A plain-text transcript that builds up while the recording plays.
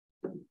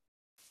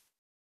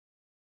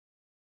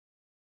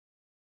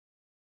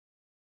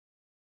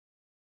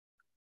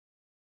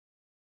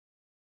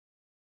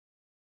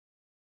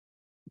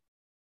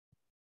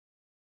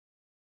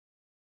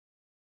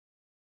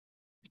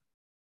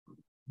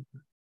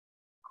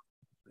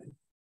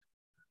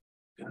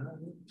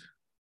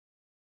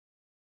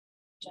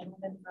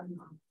Gentleman from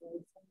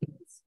do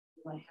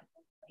I have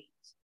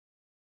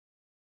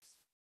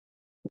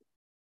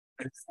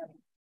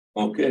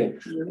Okay,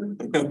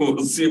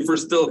 we'll see if we're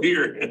still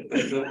here.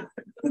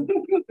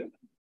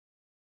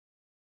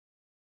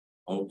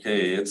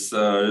 Okay, it's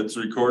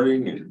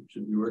recording and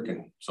should be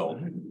working. So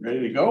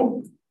ready to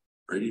go?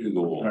 Ready to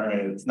go. All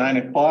right, it's 9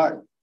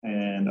 o'clock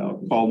and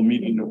I'll call the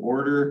meeting to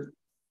order.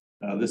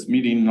 This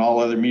meeting and all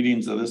other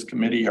meetings of this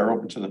committee are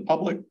open to the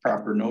public.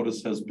 Proper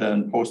notice has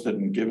been posted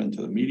and given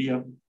to the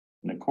media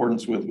in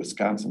accordance with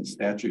Wisconsin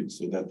statutes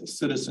so that the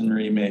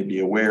citizenry may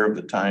be aware of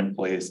the time,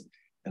 place,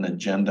 and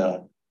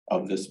agenda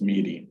of this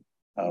meeting.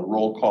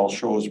 Roll call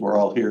shows we're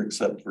all here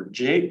except for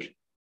Jake.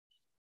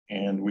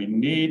 And we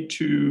need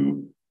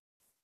to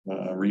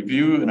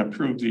review and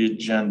approve the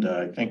agenda.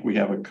 I think we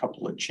have a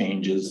couple of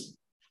changes.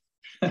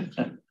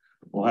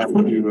 We'll have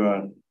to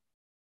do,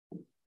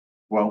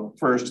 well,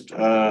 first,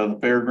 the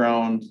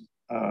fairground,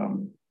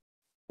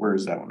 where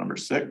is that one? Number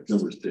 6?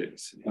 Number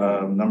 6.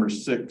 Number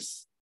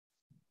 6,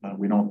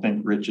 we don't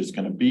think Rich is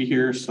going to be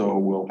here, so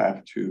we'll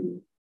have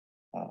to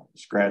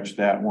scratch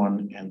that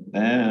one. And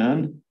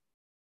then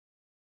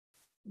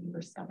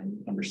number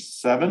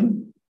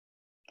 7,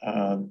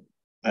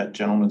 that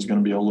gentleman's going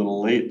to be a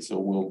little late, so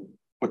we'll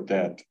put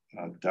that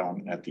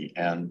down at the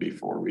end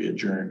before we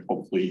adjourn.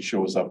 Hopefully he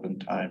shows up in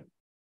time.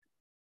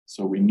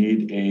 So we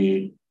need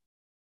a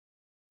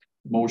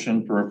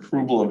motion for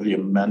approval of the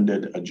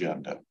amended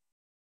agenda.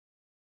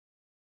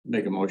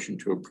 Make a motion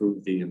to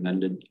approve the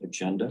amended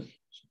agenda.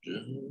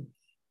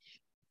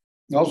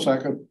 No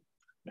second.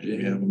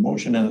 You have a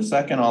motion and a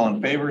second. All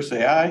in favor,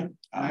 say aye.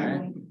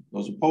 Aye.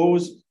 Those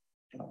opposed?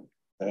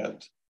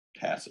 That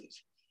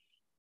passes.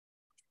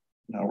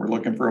 Now we're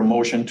looking for a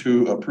motion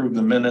to approve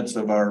the minutes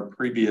of our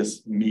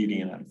previous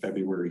meeting on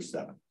February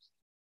 7th.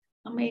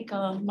 I'll make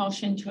a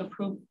motion to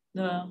approve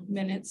the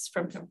minutes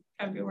from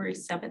February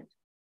 7th.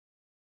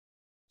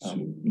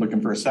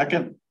 Looking for a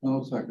second?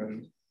 No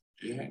second.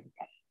 Yeah.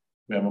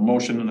 We have a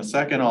motion and a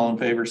second. All in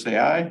favor, say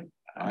aye.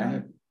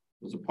 Aye.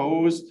 Those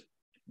opposed?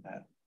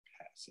 That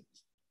passes.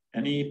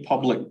 Any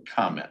public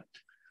comment?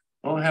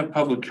 I don't have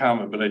public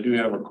comment, but I do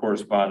have a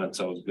correspondence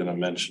I was going to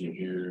mention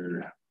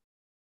here.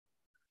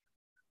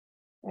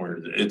 Where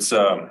it's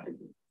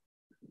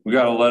we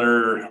got a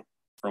letter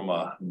from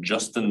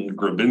Justin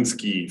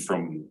Grabinski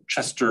from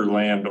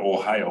Chesterland,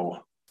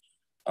 Ohio.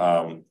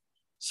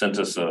 Sent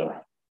us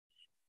a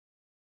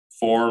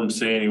form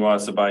saying he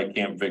wants to buy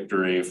Camp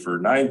Victory for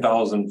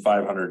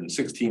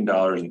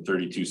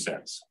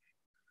 $9,516.32.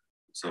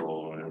 So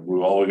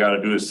all we got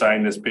to do is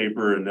sign this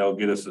paper and they'll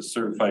get us a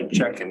certified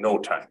check in no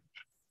time.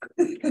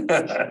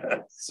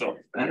 So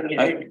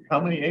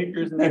how many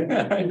acres?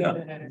 I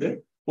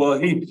know. Well,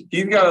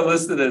 he's got it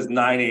listed as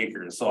 9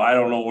 acres, so I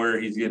don't know where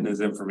he's getting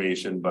his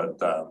information, but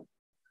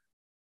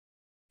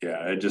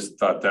yeah, I just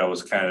thought that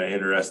was kind of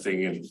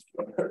interesting and just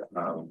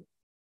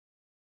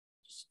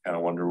kind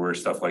of wonder where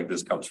stuff like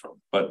this comes from.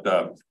 But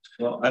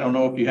well, I don't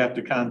know if you have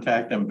to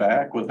contact them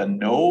back with a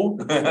no.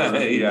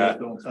 Yeah,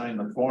 don't sign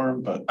the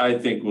form, but I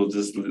think we'll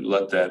just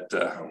let that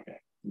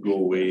go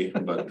away.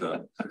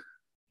 But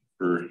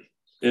for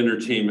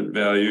entertainment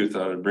value,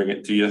 thought I'd bring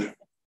it to you.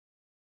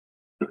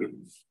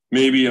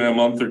 Maybe in a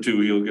month or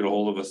two, he'll get a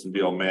hold of us and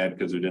be all mad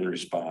because we didn't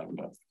respond.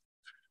 But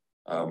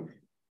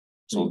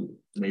so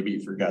maybe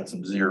you forgot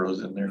some zeros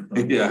in there.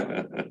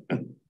 Yeah.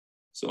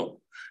 So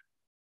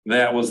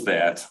that was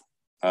that.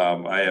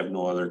 I have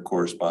no other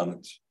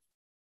correspondence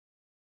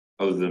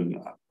other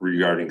than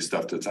regarding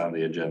stuff that's on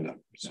the agenda.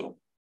 So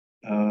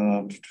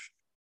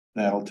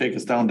that'll take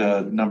us down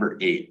to number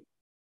 8,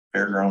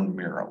 fairground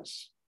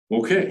murals.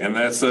 Okay, and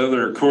that's the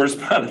other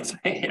correspondence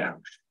I have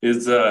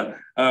is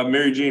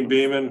Mary Jane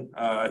Bayman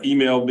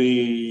emailed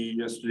me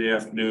yesterday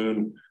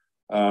afternoon.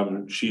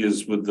 She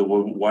is with the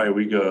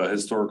Weyauwega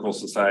Historical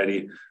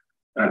Society.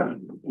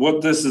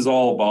 What this is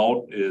all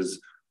about is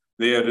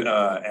they had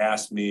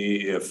asked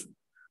me if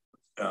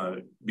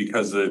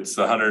because it's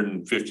the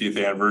 150th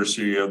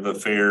anniversary of the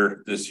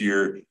fair this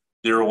year,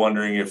 they were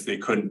wondering if they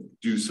couldn't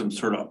do some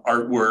sort of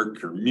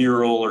artwork or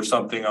mural or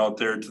something out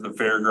there to the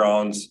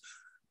fairgrounds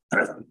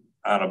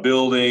on a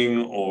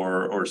building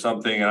or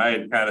something. And I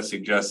had kind of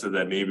suggested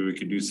that maybe we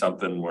could do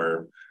something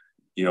where,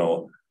 you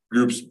know,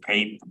 groups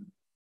paint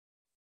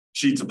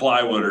sheets of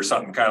plywood or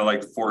something kind of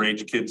like the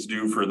 4-H kids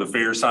do for the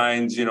fair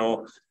signs, you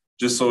know,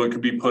 just so it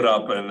could be put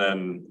up and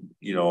then,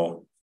 you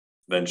know,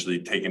 eventually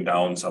taken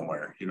down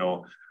somewhere, you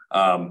know.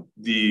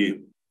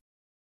 The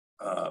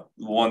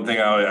one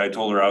thing I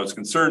told her I was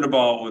concerned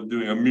about with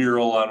doing a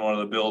mural on one of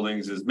the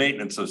buildings is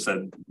maintenance of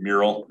said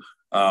mural.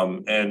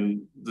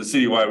 And the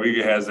city of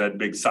Weyauwega has that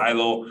big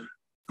silo,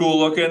 cool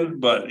looking,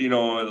 but you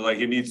know, like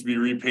it needs to be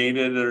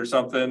repainted or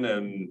something,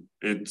 and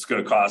it's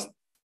going to cost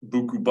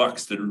buku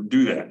bucks to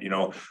do that. You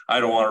know, I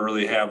don't want to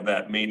really have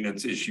that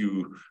maintenance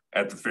issue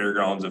at the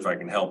fairgrounds if I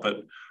can help it.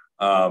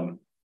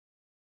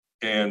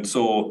 And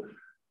so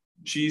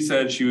she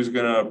said she was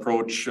going to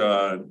approach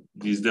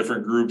these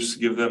different groups,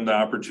 give them the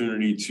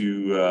opportunity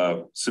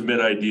to submit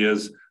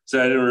ideas. So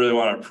I didn't really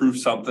want to approve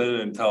something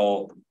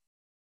until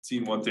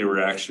seeing what they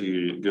were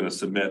actually going to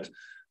submit.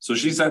 So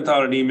she sent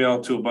out an email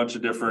to a bunch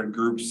of different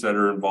groups that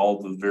are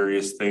involved with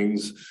various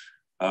things.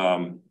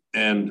 And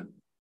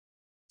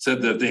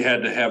said that they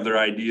had to have their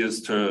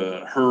ideas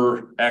to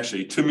her,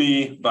 actually to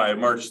me by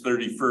March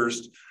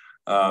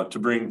 31st, to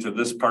bring to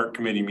this park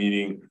committee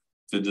meeting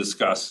to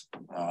discuss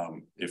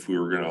if we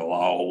were going to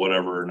allow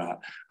whatever or not.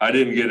 I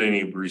didn't get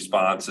any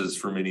responses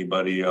from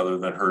anybody other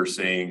than her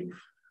saying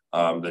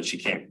that she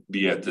can't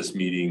be at this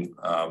meeting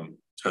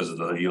because of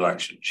the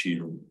election.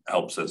 She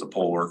helps as a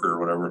poll worker or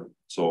whatever.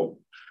 So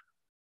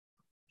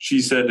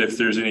she said if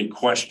there's any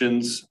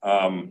questions,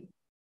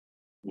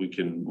 we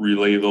can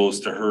relay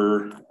those to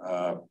her.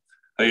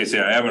 Like I say,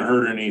 I haven't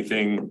heard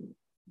anything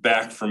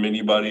back from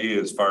anybody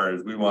as far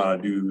as we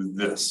want to do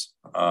this.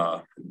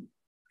 I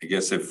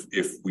guess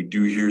if we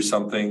do hear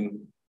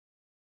something,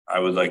 I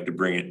would like to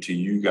bring it to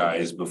you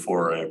guys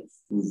before I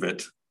approve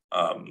it,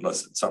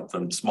 unless it's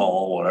something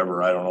small,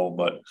 whatever, I don't know.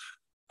 But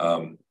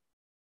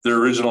the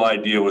original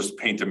idea was to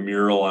paint a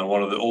mural on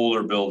one of the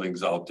older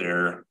buildings out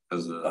there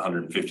because of the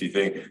 150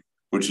 thing,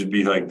 which would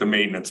be like the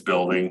maintenance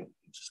building,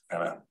 just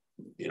kind of,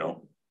 you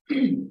know,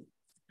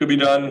 could be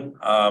done.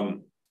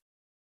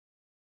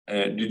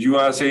 Did you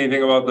want to say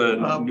anything about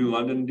the New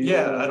London deal?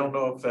 Yeah, I don't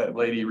know if that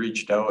lady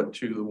reached out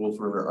to the Wolf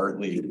River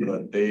Art League,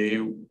 but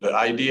the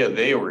idea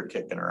they were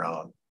kicking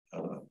around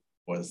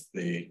was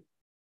they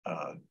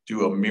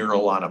do a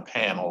mural on a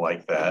panel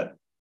like that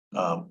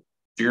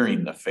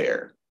during the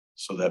fair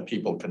so that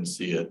people can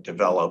see it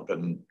develop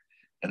and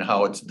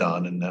how it's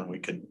done, and then we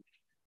could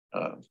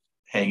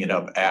hang it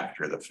up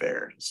after the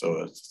fair.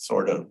 So it's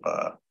sort of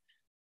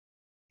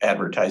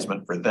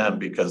advertisement for them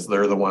because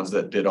they're the ones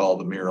that did all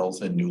the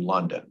murals in New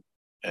London.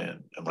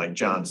 And like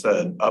John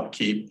said,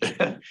 upkeep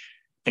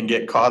can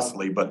get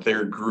costly, but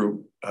their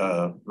group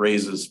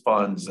raises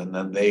funds and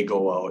then they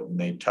go out and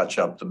they touch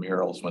up the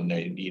murals when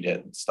they need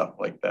it and stuff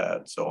like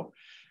that. So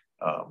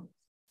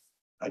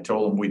I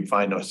told them we'd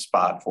find a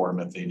spot for them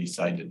if they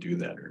decide to do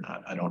that or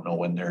not. I don't know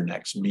when their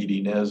next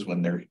meeting is,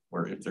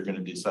 if they're going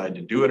to decide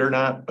to do it or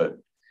not, but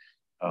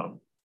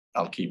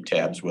I'll keep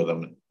tabs with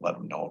them and let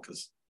them know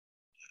because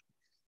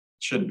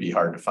shouldn't be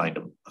hard to find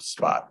a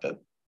spot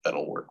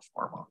that'll work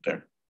for them out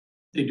there.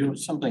 They do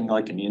something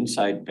like an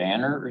inside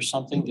banner or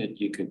something that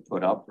you could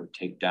put up or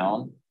take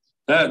down.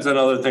 That's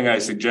another thing I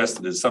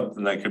suggested, is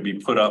something that could be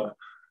put up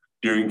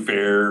during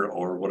fair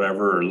or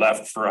whatever, or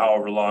left for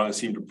however long it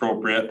seemed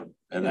appropriate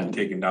and then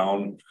taken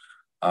down.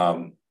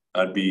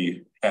 I'd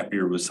be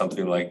happier with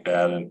something like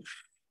that. And,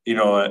 you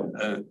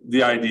know,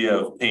 the idea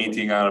of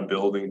painting on a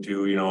building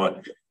too, you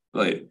know,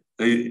 like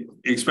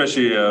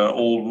especially a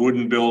old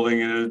wooden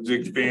building, and it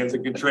expands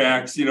and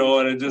contracts, you know,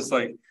 and it just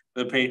like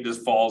the paint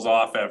just falls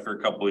off after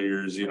a couple of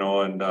years, you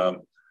know, and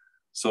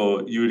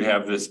so you would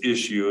have this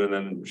issue, and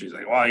then she's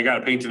like, well, you got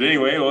to paint it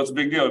anyway. Well, it's a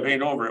big deal to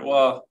paint over it.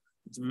 Well,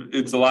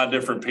 it's a lot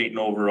different painting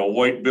over a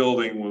white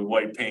building with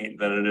white paint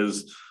than it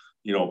is,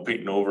 you know,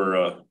 painting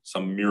over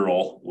some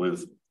mural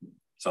with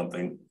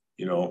something,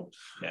 you know.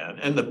 Yeah,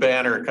 and the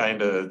banner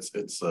kind of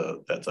that's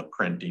a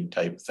printing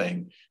type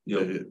thing.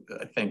 Yep.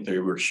 I think they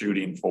were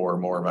shooting for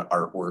more of an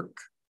artwork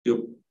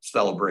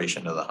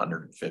celebration of the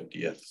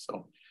 150th.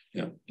 So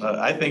yeah,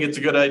 I think it's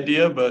a good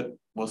idea, but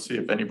we'll see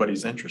if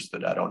anybody's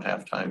interested. I don't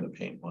have time to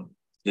paint one.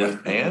 Yeah,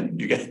 and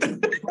you get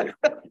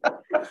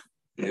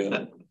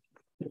yeah.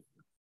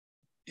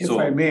 If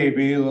I may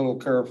be a little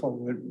careful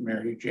with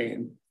Mary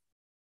Jane.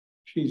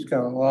 She's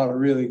got a lot of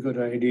really good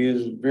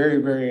ideas,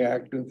 very, very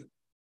active.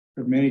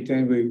 For many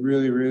times we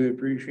really, really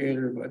appreciate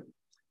her, but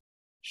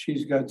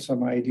she's got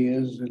some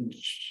ideas and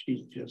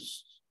she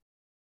just,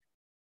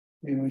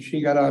 you know,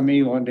 she got on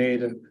me one day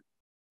that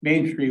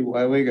Main Street,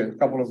 while we got a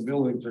couple of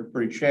buildings that are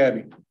pretty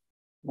shabby.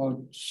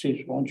 Well,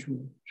 she, why don't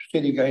you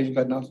city guys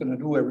got nothing to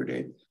do every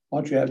day? Why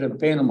don't you have them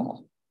paint them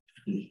all?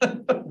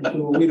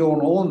 So we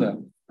don't own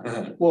them.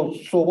 Well,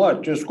 so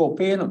what? Just go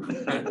paint them.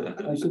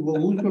 I said,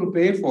 well, who's going to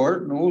pay for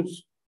it? And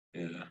who's,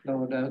 Yeah.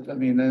 no, that, I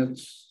mean,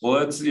 that's. Well,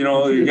 that's, you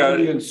know, you got,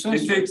 it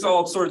insistent. takes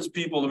all sorts of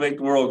people to make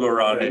the world go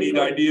around. You need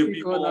idea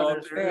people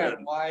out there.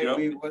 And, why yep.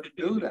 we would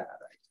do that.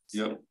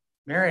 Yep.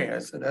 Mary, I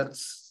said,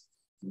 that's,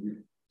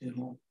 you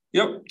know.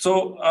 Yep.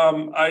 So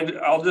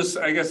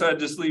I guess I'd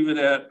just leave it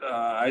at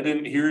I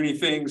didn't hear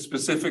anything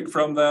specific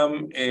from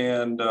them,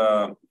 and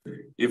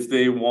if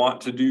they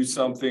want to do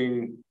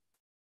something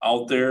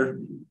out there,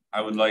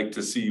 I would like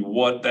to see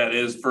what that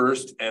is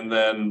first and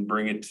then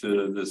bring it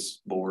to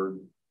this board.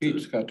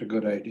 Pete's got a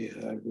good idea.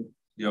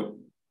 Yep.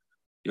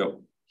 Yep.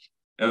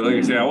 And like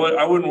I say,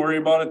 I wouldn't worry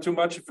about it too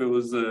much if it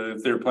was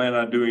if they're planning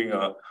on doing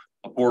a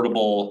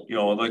portable, you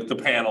know, like the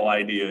panel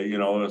idea, you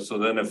know, so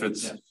then if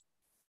it's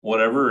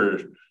whatever,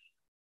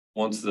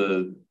 once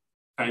the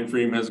time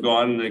frame has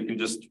gone, they can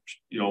just,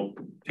 you know,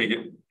 take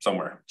it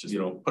somewhere, just, you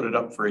know, put it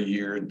up for a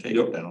year and take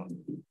it down.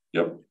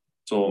 Yep.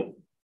 So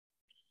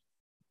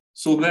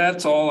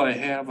that's all I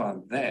have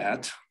on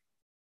that.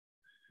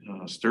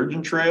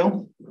 Sturgeon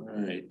Trail. All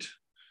right.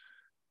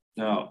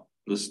 Now,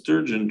 the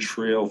Sturgeon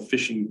Trail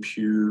Fishing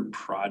Pier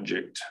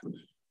project.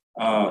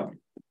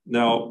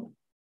 Now,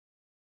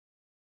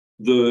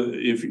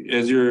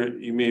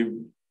 you may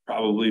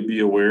probably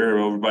be aware,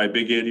 over by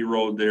Big Eddy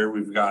Road there,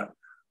 we've got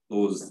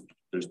there's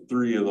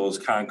 3 of those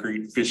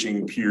concrete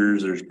fishing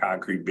piers, there's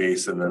concrete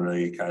base, and then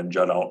they kind of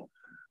jut out.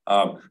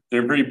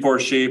 They're in pretty poor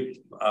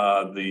shape.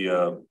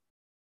 The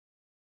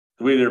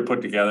way they're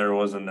put together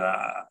wasn't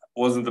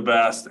the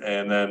best,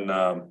 and then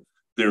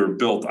they were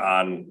built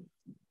on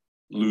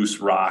loose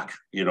rock,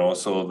 you know,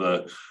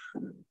 so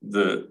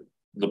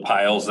the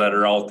piles that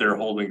are out there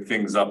holding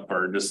things up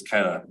are just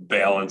kind of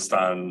balanced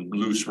on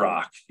loose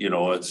rock, you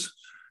know, it's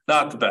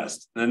not the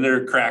best. Then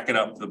they're cracking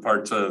up the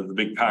parts of the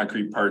big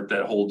concrete part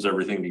that holds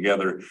everything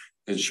together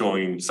and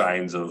showing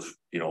signs of,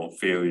 you know,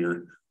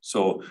 failure.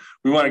 So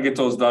we want to get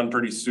those done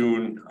pretty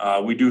soon.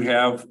 We do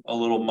have a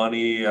little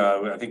money.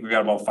 I think we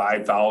got about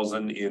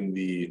 5,000 in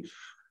the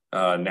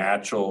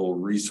Natural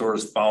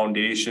Resource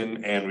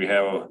Foundation, and we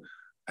have,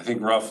 I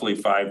think, roughly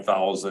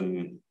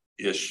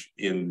 5,000-ish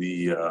in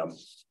the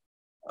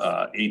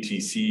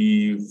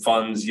ATC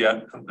funds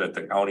yet that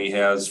the county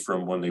has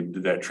from when they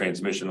did that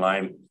transmission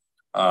line.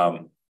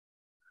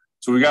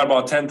 So we got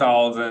about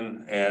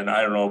 10,000, and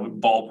I don't know,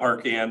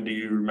 ballpark, Ann, do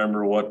you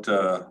remember what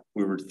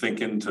we were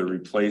thinking to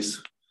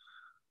replace?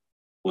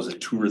 Was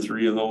it 2 or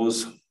 3 of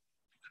those?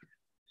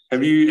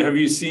 Have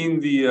you seen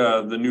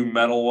the new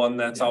metal one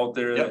that's out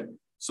there? Yep.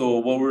 So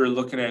what we were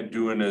looking at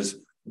doing is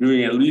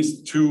doing at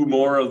least 2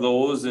 more of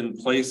those in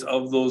place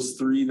of those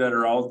 3 that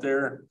are out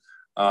there.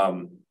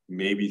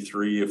 Maybe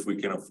 3 if we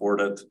can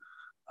afford it.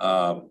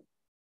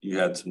 You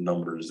had some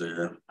numbers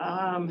there.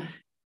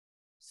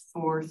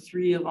 For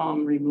 3 of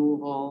them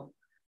removal,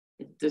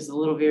 there's a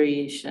little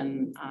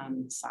variation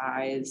on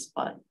size,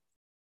 but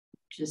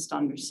just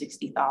under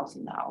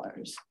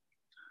 $60,000.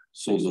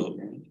 So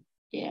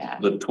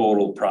the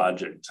total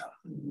project.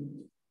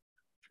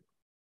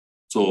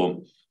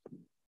 So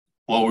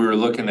what we were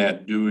looking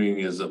at doing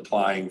is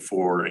applying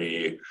for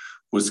a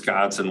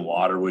Wisconsin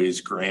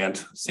Waterways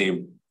grant,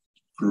 same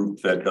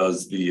group that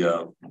does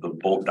the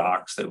boat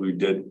docks that we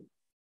did.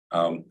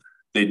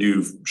 They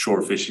do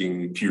shore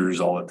fishing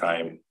piers all the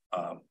time.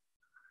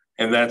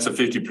 And that's a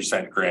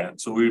 50%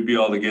 grant. So we'd be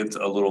able to get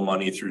a little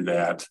money through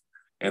that.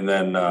 And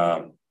then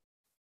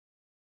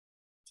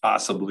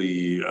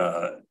possibly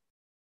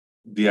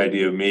the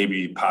idea of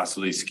maybe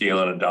possibly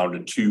scaling it down to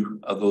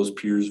 2 of those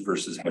piers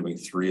versus having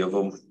 3 of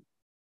them.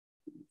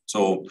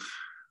 So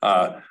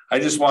I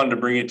just wanted to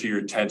bring it to your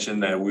attention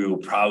that we will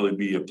probably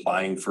be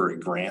applying for a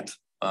grant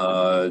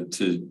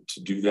to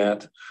do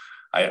that.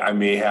 I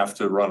may have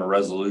to run a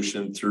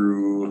resolution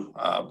through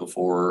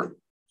before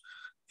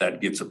that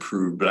gets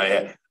approved, but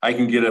I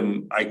can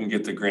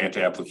get the grant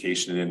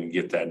application in and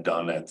get that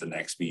done at the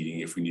next meeting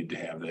if we need to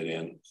have that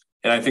in.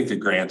 And I think the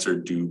grants are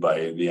due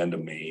by the end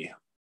of May.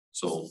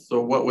 So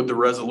what would the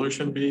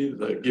resolution be?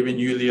 Giving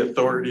you the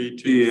authority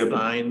to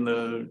sign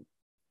the?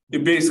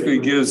 It basically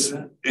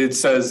it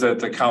says that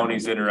the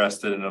county's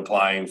interested in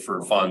applying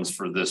for funds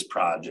for this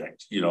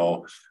project. You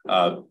know,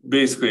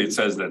 basically it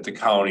says that the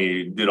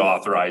county did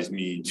authorize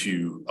me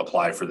to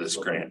apply for this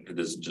grant. It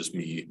isn't just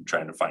me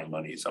trying to find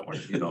money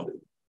somewhere, you know.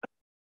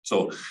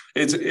 So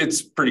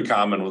it's pretty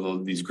common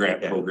with these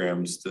grant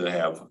programs to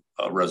have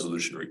a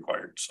resolution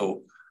required.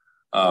 So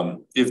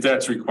if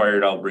that's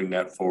required, I'll bring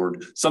that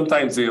forward.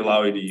 Sometimes they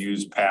allow you to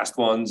use past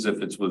ones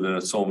if it's within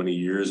so many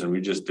years, and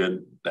we just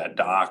did that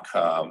dock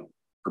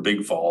for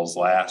Big Falls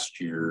last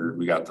year.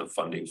 We got the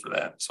funding for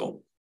that,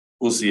 so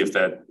we'll see if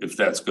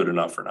that's good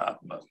enough or not.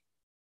 But.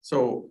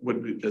 So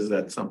is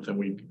that something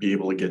we'd be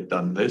able to get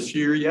done this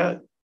year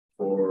yet,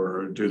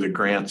 or do the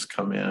grants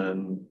come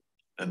in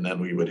and then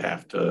we would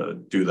have to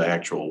do the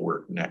actual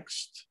work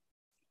next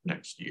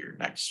year,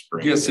 next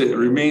spring? Yes, it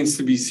remains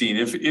to be seen.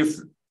 If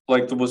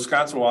like the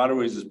Wisconsin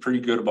Waterways is pretty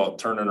good about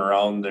turning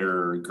around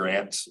their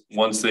grants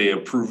once they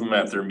approve them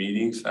at their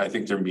meetings. I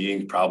think their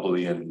meeting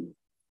probably in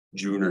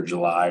June or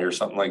July or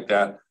something like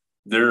that.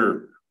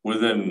 They're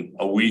within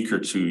a week or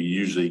 2, you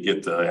usually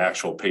get the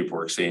actual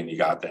paperwork saying you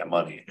got that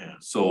money. Yeah.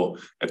 So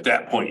at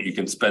that point you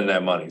can spend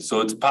that money. So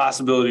it's a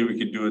possibility we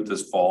could do it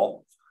this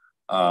fall.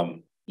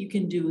 You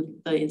can do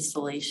the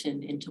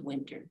installation into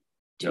winter.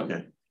 Too.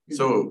 Okay.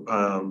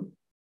 So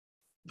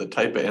the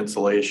type of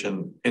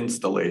installation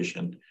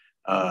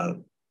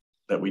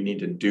that we need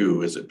to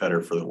do, is it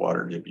better for the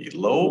water to be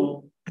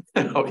low?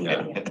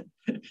 Okay.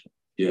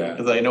 Yeah.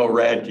 Because I know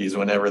Radke's,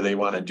 whenever they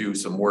want to do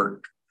some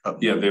work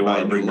they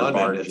want to bring the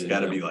London, barge it's in, got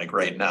to be like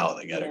right now,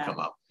 they got to come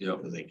up. Yep.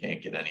 Because they can't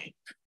get any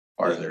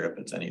farther if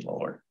it's any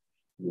lower.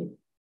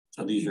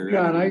 So these are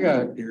Yeah, and I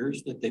got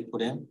piers that they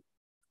put in.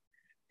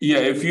 Yeah,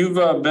 if you've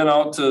been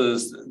out to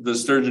the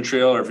Sturgeon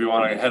Trail, or if you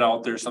want to head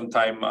out there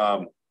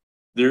sometime,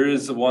 there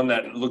is one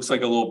that looks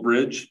like a little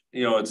bridge.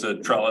 You know, it's a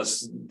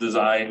trellis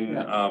design.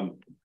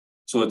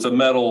 So it's a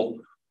metal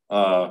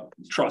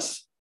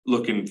truss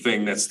looking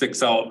thing that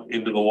sticks out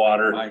into the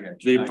water.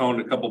 They pound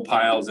a couple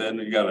piles in.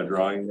 You got a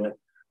drawing there.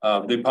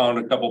 They pound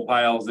a couple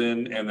piles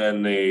in and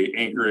then they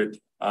anchor it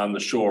on the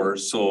shore.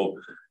 So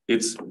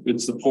it's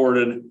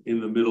supported in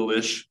the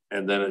middle-ish,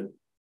 and then it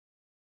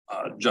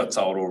juts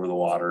out over the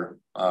water.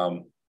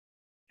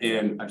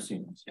 And I've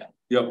seen this, yeah.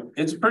 yep,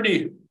 it's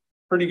pretty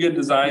good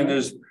design.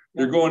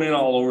 They're going in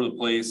all over the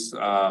place.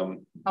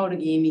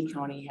 Outagamie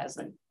County has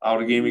a,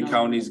 Outagamie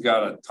County's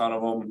got a ton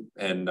of them,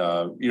 and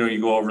you know,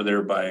 you go over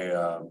there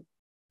by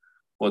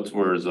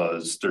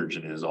where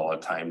Sturgeon is all the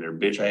time. They're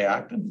big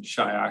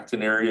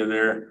Shiocton area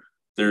there.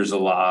 There's a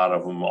lot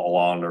of them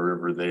along the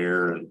river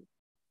there,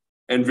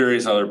 and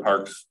various other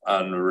parks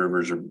on the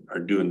rivers are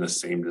doing the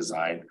same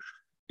design.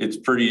 It's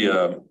pretty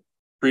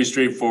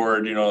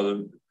straightforward. You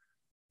know,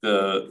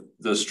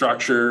 the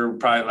structure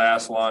probably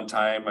lasts a long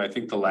time. I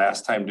think the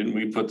last time, didn't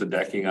we put the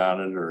decking on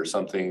it or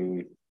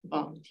something?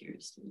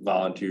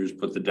 Volunteers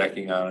put the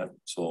decking on it,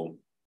 so.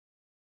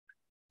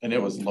 And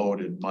it was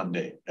loaded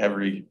Monday.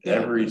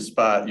 Every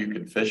spot you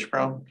could fish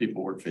from,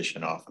 people were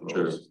fishing off of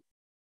those. Sure.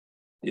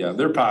 Yeah,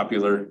 they're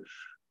popular.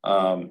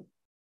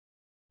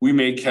 We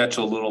may catch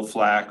a little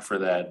flack for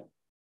that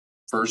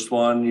first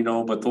one, you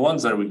know, but the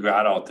ones that we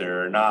got out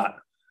there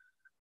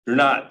they're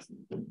not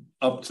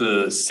up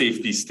to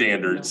safety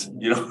standards,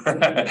 you know.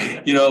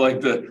 You know,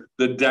 like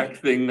the deck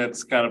thing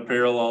that's kind of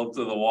parallel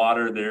to the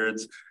water there.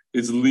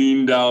 It's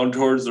leaned down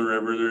towards the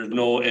river. There's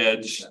no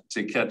edge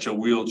to catch a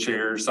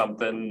wheelchair or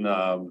something.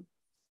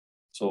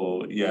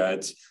 So yeah,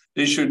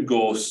 they should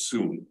go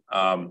soon.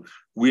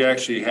 We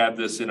actually had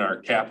this in our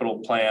capital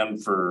plan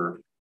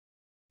for,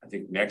 I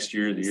think next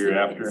year, the year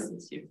after.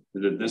 Is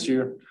it this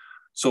year?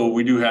 So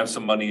we do have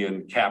some money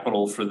in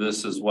capital for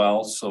this as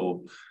well.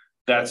 So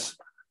that's,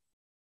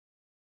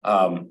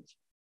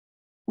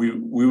 we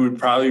would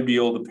probably be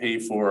able to pay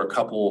for a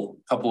couple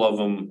of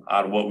them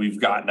out of what we've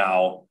got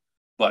now.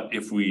 But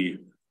if we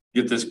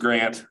get this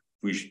grant,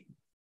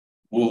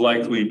 we'll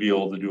likely be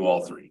able to do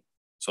all three.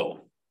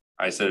 So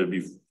I said it'd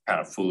be kind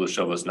of foolish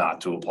of us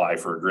not to apply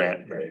for a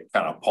grant,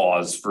 kind of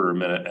pause for a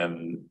minute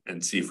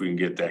and see if we can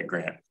get that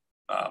grant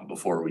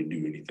before we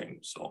do anything.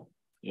 So.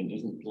 And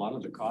isn't a lot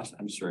of the cost,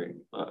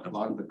 a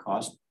lot of the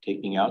cost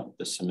taking out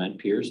the cement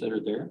piers that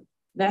are there?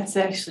 That's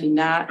actually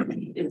not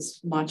as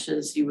much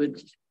as you would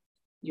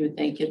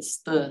think.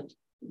 It's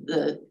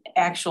the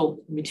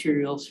actual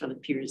materials for the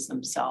piers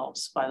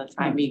themselves. By the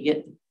time you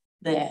get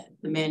the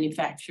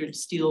manufactured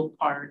steel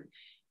part,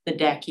 the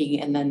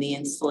decking, and then the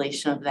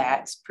installation of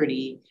that's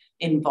pretty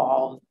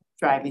involved,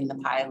 driving the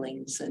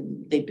pilings,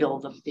 and they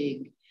build a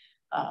big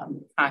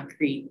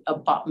concrete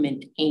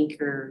abutment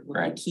anchor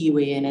with a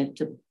keyway in it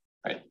to.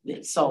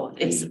 Right. So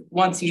it's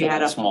once you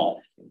add up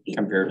small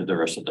compared to the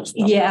rest of the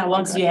stuff. Yeah,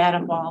 once you add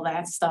up all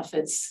that stuff,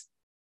 it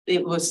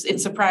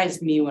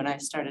surprised me when I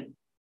started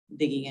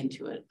digging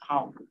into it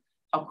how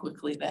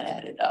quickly that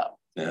added up.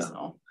 Yeah.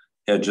 So.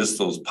 Yeah, just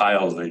those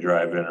piles they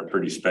drive in are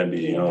pretty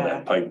spendy, you know,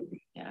 that pipe.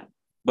 Yeah.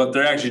 But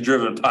they're actually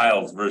driven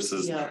piles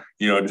versus,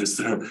 you know, just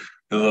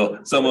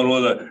someone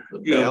with a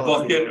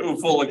bucket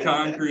full of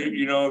concrete,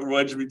 you know,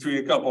 wedged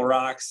between a couple of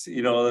rocks,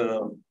 you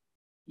know,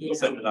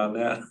 set it on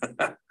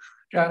that.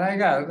 John, I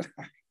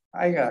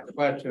got a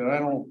question. I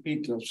don't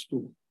beat this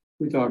too.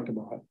 We talked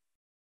about it.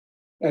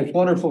 It's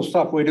wonderful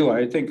stuff we do.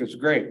 I think it's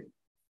great.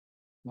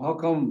 How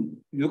come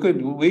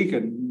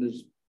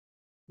this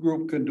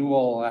group can do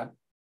all that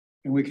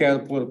and we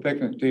can't put a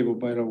picnic table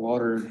by the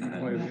water?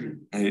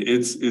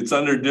 It's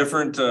under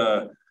different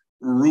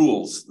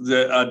rules.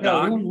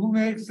 Who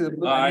makes it?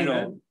 I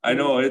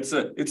know.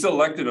 It's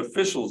elected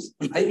officials.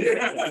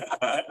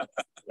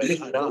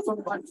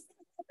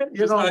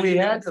 You know, we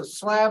had the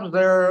slabs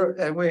there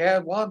and we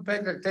had one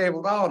picnic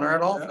table down there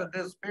and all of it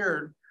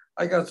disappeared.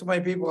 I got so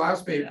many people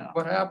ask me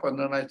what happened,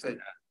 and I said,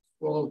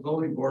 well, the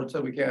zoning board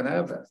said we can't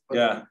have that.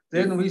 But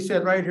then we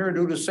said right here,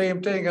 do the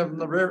same thing in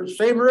the river,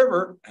 same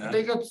river. I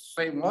think it's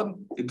the same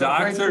one. The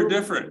docks are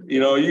different. You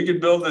know, you can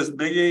build this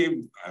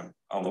big,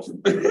 almost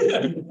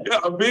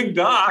a big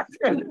dock.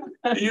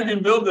 You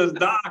can build this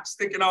dock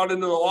sticking out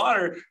into the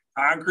water,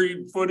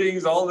 concrete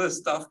footings, all this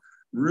stuff,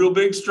 real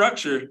big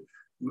structure.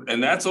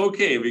 And that's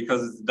okay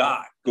because it's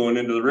dock going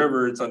into the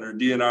river. It's under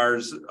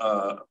DNR's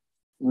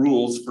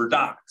rules for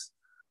docks.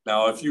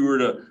 Now, if you were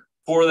to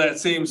pour that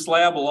same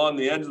slab along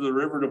the edge of the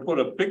river to put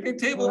a picnic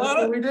table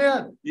on it, we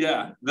did.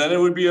 Yeah, then it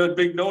would be a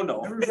big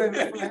no-no.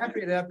 Everybody's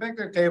happy to have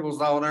picnic tables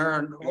down there,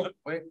 and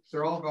wait,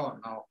 they're all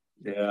gone now.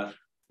 Yeah.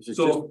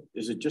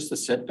 Is it just a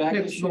setback?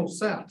 Makes no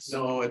sense.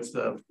 No, it's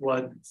the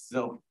flood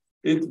zone.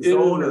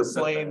 Zone or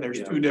plain.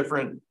 There's two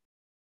different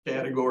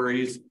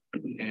categories,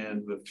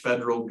 and the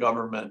federal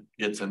government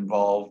gets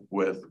involved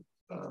with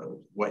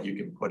what you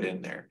can put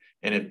in there.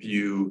 And if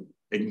you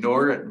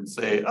ignore it and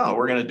say, oh,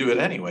 we're going to do it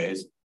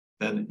anyways,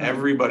 then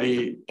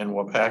everybody in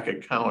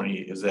Waupaca County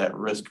is at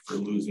risk for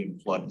losing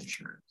flood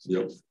insurance.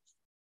 Yep.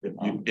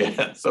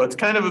 So it's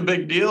kind of a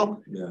big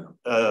deal. Yeah.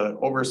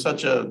 Over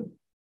such a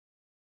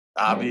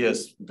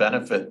obvious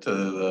benefit to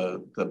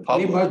the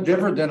public. Ain't much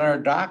different than our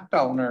dock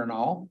down there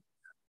now.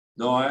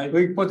 No,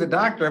 we can put the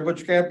dock there, but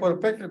you can't put a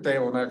picnic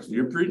table next to it.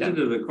 You're preaching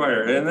to the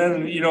choir. And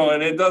then, you know,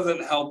 and it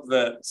doesn't help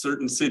that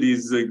certain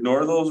cities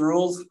ignore those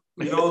rules,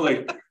 you know,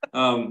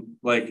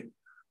 like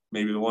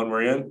maybe the one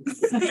we're in.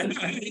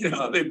 You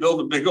know, they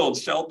build a big old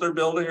shelter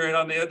building right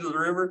on the edge of the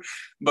river.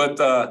 But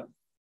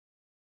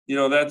you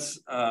know, that's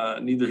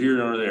neither here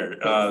nor there.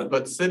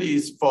 But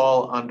cities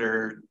fall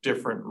under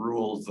different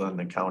rules than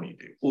the county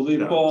do. Well, they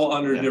fall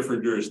under Yeah.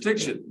 different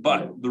jurisdiction,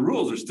 but the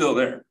rules are still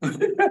there.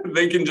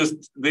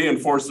 They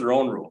enforce their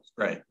own rules.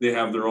 Right. They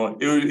have their own,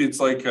 it's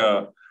like,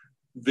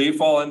 they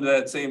fall into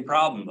that same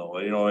problem though.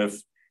 You know,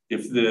 if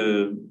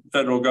the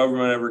federal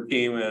government ever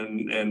came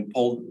in and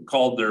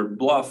called their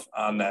bluff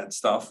on that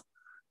stuff,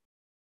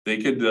 they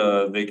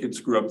could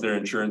screw up their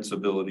insurance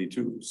ability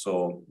too.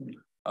 So,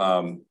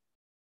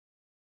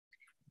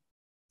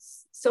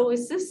 So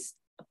is this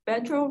a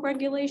federal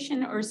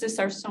regulation or is this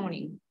our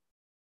zoning?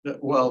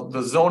 Well,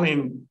 the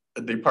zoning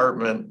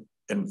department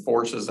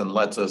enforces and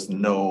lets us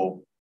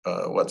know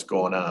what's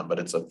going on, but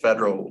it's a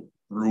federal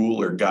rule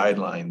or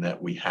guideline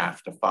that we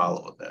have to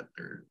follow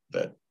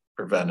that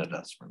prevented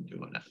us from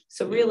doing it.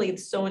 So really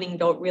zoning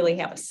don't really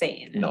have a say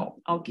in it? No.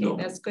 Okay, No.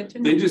 that's good to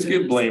know. they just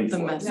get blamed The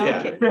for it. mess.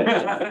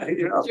 Yeah.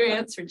 You know? That's your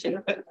answer,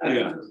 Jim.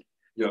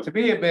 Yeah. To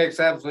me, it makes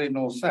absolutely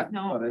no sense.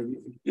 No. But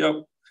Yep.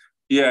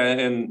 Yeah,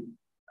 and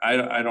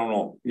I don't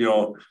know, you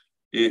know,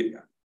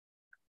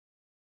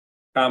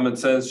 common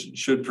sense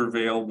should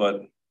prevail,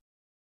 but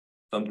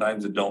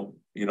sometimes it don't,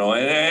 you know,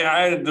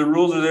 and the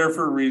rules are there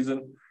for a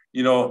reason,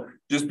 you know,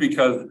 just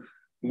because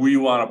we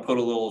want to put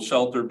a little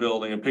shelter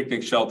building, a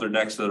picnic shelter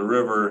next to the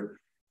river,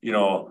 you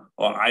know,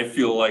 well, I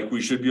feel like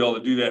we should be able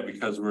to do that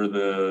because we're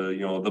the,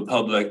 you know, the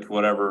public,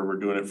 whatever, we're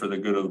doing it for the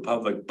good of the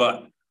public,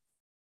 but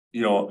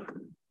you know,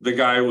 the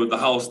guy with the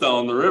house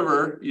down the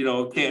river, you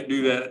know, can't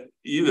do that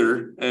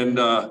either. And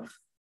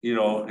you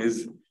know,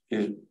 is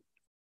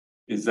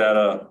that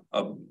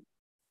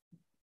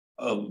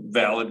a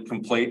valid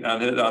complaint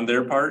on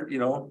their part, you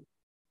know?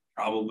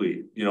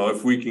 Probably, you know,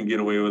 if we can get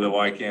away with it,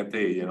 why can't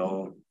they, you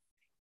know?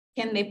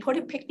 Can they put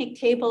a picnic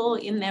table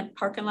in that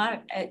parking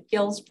lot at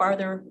Gill's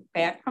farther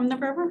back from the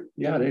river?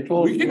 yeah, they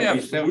told We us can to be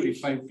have-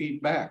 75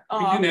 feet back. We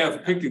can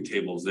have picnic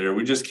tables there.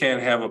 We just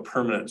can't have a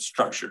permanent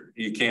structure.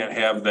 You can't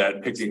have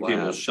that picnic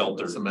table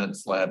shelter. Cement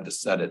slab to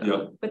set it Yeah.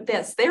 up. But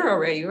that's there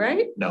already,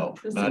 right? No,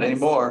 This not is-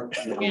 anymore.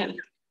 Yeah.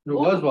 There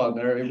was one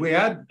there. We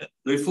had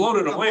They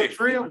floated away.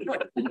 3 of them.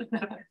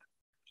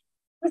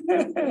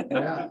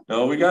 Yeah,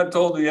 No, we got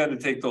told we had to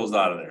take those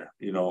out of there,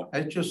 you know?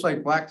 it's just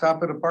like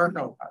blacktop in the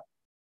parking lot.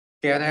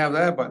 Can't have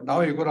that, but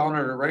now you go down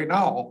there right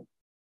now.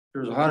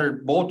 There's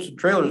 100 boats and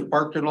trailers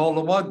parked in all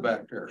the mud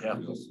back there. Yeah.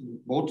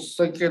 Boats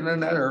sinking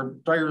in that, or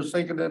tires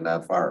sinking in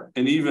that far.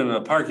 And even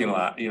a parking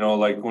lot, you know,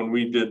 like when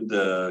we did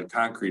the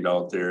concrete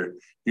out there,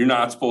 you're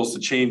not supposed to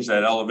change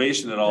that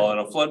elevation at all in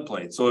a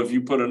floodplain. So if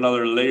you put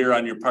another layer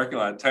on your parking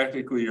lot,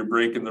 technically you're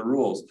breaking the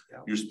rules. Yeah.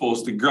 You're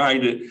supposed to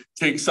grind it,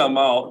 take some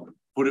out,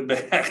 put it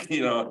back,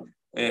 you know,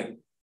 and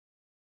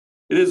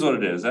it is what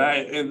it is.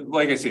 And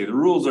like I say, the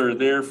rules are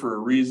there for a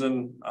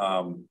reason.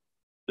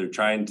 They're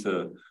trying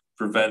to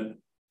prevent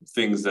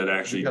things that I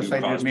actually do guess I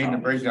cause didn't mean to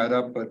bring problems. that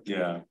up, but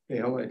Yeah.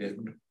 hell, I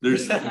didn't.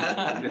 There's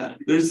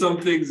some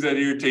things that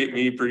irritate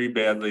me pretty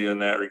badly in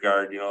that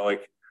regard, you know,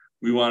 like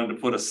we wanted to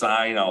put a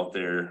sign out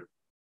there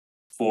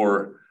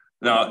for,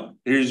 now,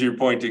 here's your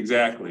point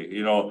exactly,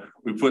 you know,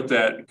 we put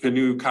that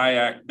canoe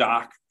kayak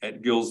dock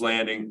at Gill's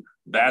Landing,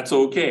 that's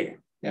okay.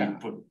 Yeah. We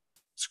put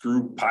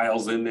screw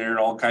piles in there and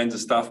all kinds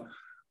of stuff.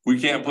 We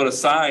can't put a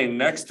sign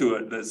next to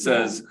it that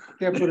says,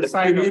 Can't put a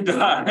sign canoe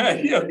up. dock,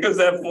 you know, because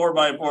that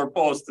 4x4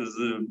 post is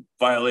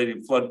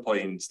violating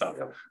floodplain stuff.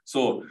 Yep.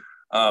 So,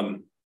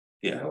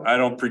 yeah, I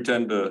don't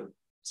pretend to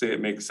say it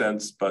makes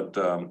sense, but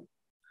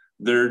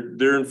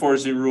they're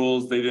enforcing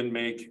rules they didn't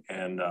make,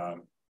 and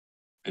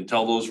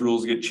until those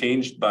rules get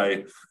changed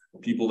by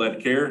people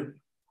that care,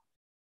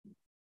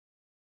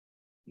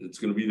 it's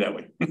gonna be that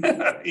way.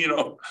 You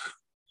know.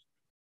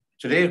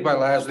 Today's my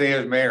last day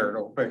as mayor,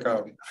 don't pick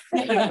up.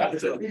 You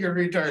can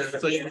retire.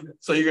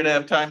 So you're gonna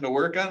have time to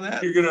work on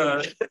that? You're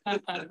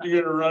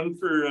gonna run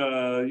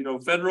for you know,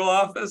 federal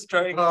office,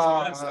 try and get some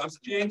of that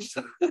stuff changed.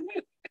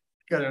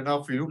 Got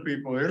enough of you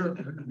people here.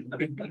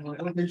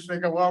 Let me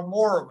think a lot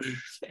more of them.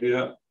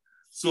 Yeah,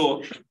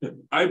 so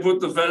I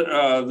put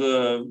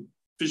the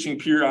fishing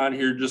pier on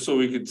here just so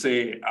we could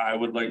say I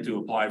would like to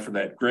apply for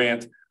that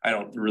grant. I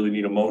don't really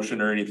need a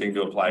motion or anything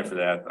to apply for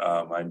that.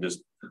 I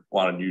just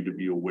wanted you to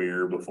be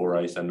aware before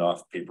I send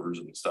off papers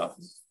and stuff.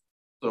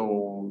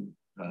 So,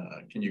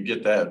 can you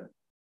get that?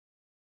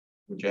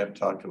 Would you have to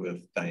talk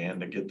with Diane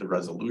to get the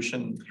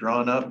resolution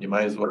drawn up? You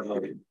might as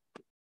well.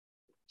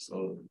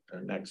 So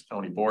our next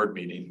county board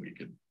meeting, we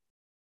could.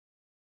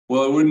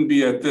 Well, it wouldn't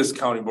be at this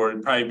county board,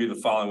 it'd probably be the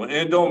following one. And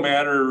it don't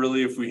matter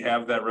really if we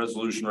have that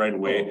resolution right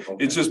away. Oh,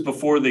 okay. It's just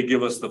before they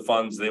give us the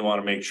funds, they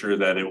want to make sure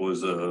that it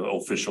was a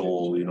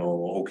official, you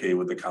know, okay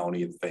with the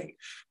county thing.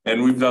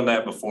 And we've done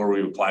that before.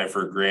 We apply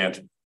for a grant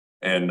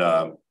and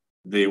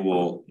they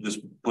will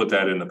just put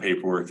that in the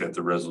paperwork that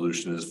the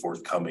resolution is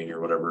forthcoming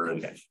or whatever.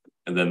 And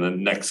then the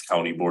next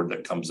county board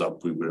that comes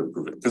up, we would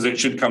approve it. Because it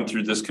should come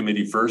through this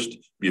committee first,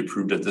 be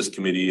approved at this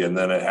committee, and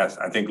then it has,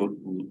 I think,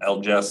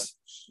 LGES,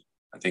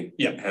 I think,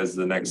 has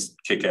the next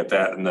kick at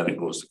that, and then it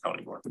goes to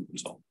county board.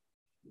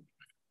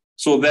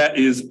 So that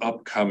is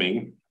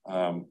upcoming.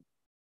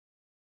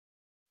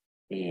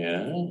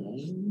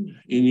 And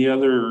any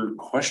other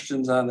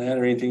questions on that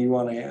or anything you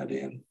want to add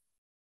in?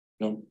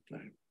 No.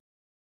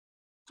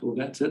 So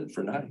that's it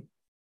for now.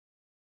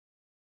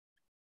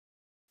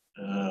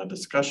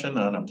 Discussion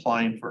on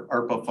applying for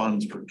ARPA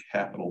funds for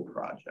capital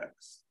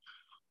projects.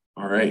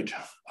 All right,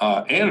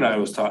 Ann and I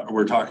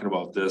we're talking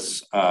about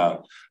this.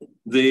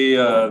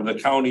 The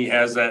county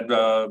has that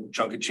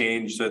chunk of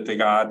change that they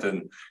got,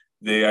 and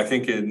I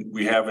think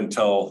we have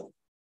until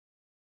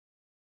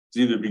it's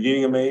either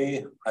beginning of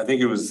May. I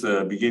think it was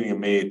the beginning of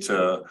May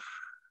to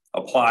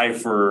apply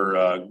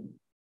for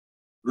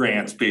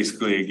grants.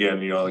 Basically, again,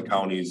 the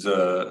county's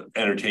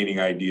entertaining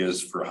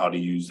ideas for how to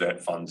use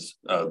that funds,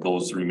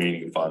 those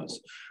remaining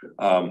funds.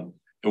 And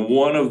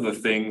one of the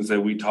things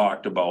that we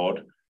talked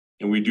about,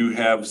 and we do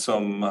have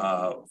some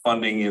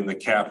funding in the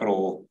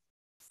capital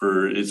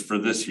for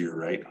this year,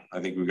 right?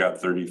 I think we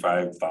got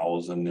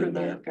 35,000 in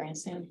there.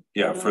 Grandstand.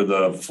 Yeah, for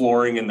the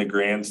flooring in the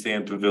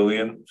grandstand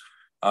pavilion.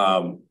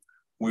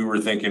 We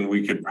were thinking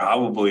we could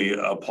probably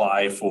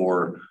apply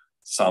for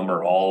some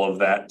or all of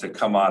that to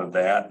come out of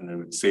that, and it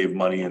would save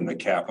money in the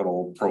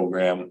capital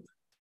program.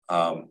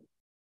 And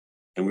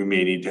we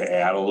may need to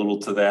add a little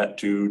to that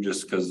too,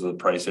 just because the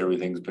price,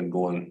 everything's been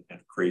going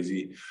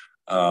crazy.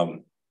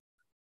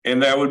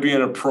 And that would be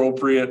an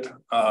appropriate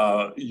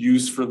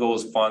use for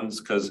those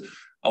funds, because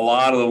a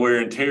lot of the wear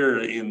and tear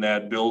in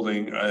that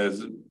building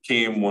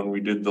came when we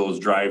did those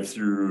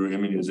drive-through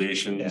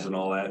immunizations and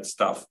all that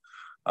stuff.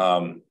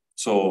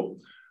 So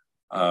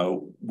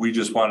we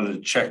just wanted to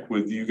check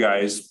with you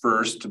guys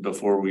first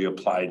before we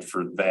applied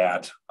for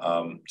that.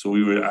 So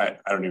we would, I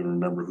don't even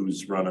remember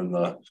who's running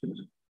the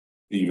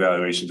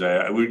evaluations.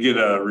 I would get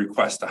a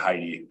request to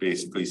Heidi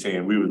basically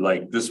saying we would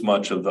like this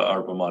much of the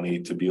ARPA money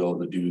to be able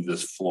to do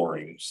this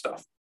flooring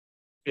stuff.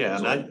 Yeah,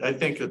 and I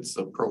think it's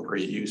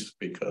appropriate use,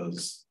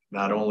 because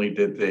not only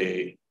did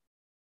they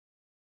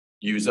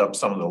use up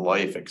some of the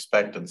life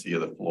expectancy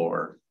of the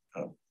floor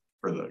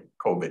for the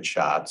COVID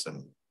shots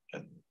and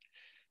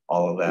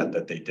all of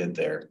that they did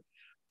there,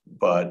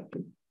 but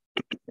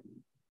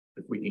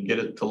if we can get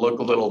it to look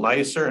a little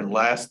nicer and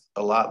last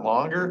a lot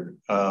longer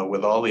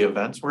with all the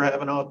events we're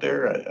having out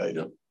there, I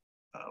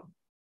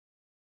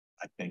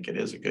think it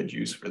is a good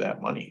use for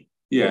that money.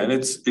 Yeah, and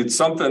it's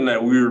something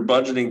that we were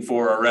budgeting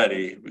for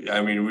already.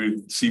 I mean,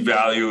 we see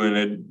value in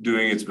it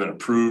it's been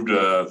approved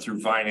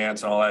through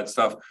finance and all that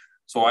stuff.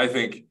 So I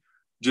think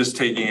just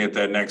taking it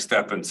that next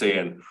step and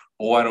saying,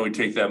 well, why don't we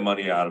take that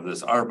money out of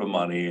this ARPA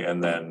money,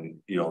 and then,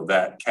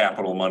 that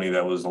capital money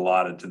that was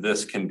allotted to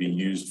this can be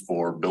used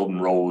for building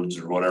roads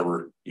or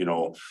whatever,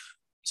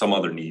 some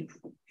other need,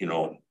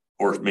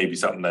 or maybe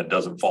something that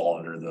doesn't fall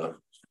under the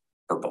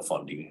ARPA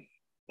funding.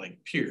 Like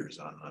piers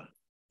on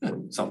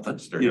something,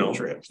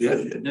 trips. Yeah.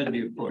 That'd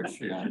be, of course,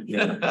 yeah.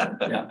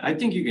 Yeah, I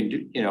think you can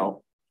do,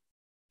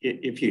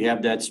 if you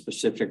have that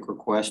specific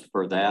request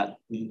for that,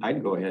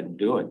 I'd go ahead and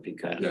do it,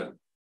 because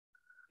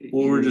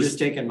well, we're just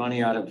taking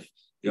money out of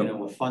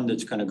a fund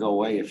that's going to go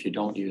away if you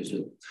don't use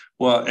it.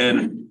 Well,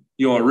 and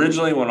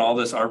originally when all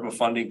this ARPA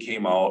funding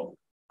came out,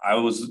 I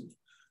was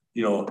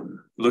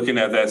looking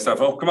at that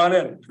stuff. Oh, come on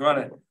in.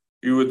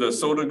 You with the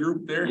soda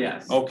group there?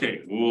 Yes.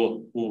 Okay,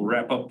 we'll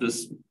wrap up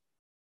this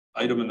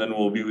item and then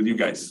we'll be with you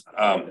guys.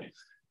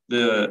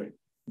 The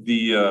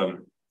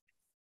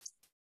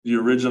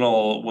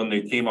original, when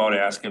they came out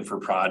asking for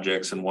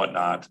projects and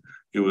whatnot,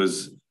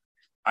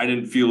 I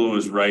didn't feel it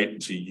was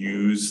right to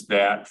use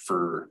that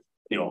for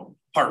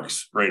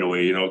parks right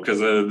away, because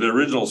the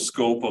original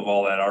scope of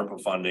all that ARPA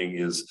funding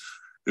it was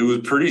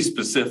pretty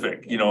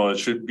specific. It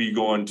should be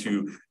going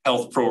to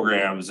health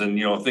programs and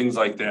things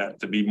like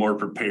that, to be more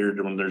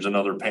prepared when there's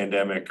another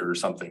pandemic or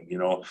something.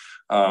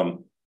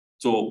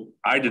 So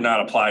I did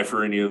not apply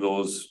for any of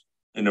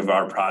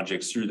our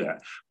projects through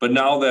that. But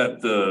now that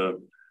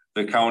the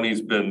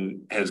county's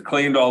has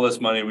claimed all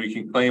this money, we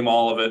can claim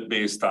all of it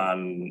based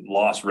on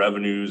lost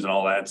revenues and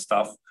all that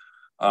stuff.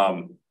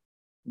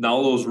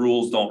 Now those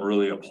rules don't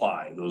really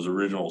apply. Those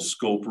original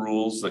scope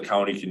rules, the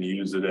county can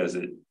use it as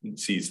it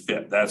sees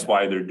fit. That's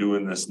why they're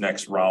doing this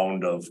next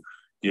round of,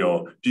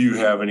 do you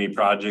have any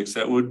projects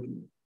that we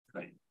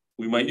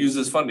might use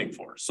this funding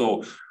for?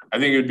 So I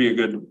think it'd be a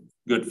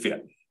good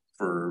fit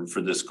for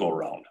this go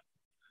around.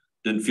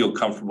 Didn't feel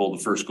comfortable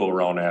the first go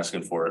around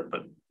asking for it,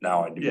 but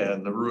now I do. Yeah,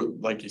 and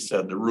like you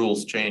said, the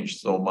rules changed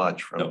so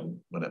much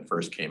from when it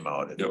first came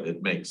out.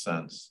 It makes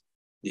sense.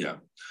 Yeah.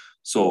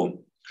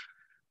 So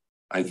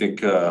I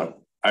think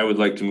I would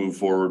like to move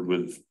forward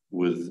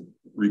with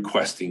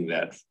requesting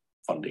that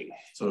funding.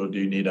 So do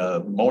you need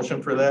a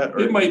motion for that?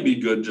 It might be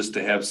good just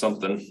to have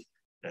something.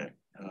 Okay.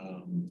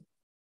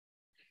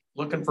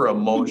 Looking for a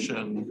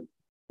motion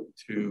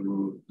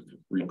to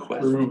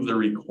approve the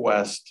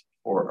request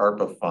for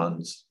ARPA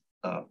funds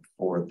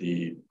for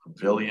the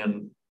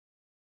pavilion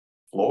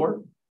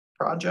floor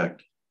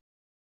project.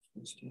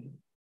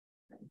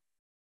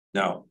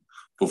 Now,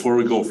 before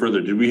we go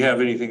further, did we have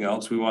anything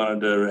else we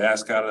wanted to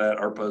ask out of that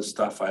ARPA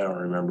stuff? I don't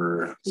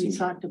remember. We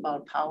talked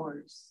about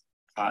powers.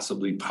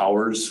 Possibly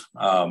powers,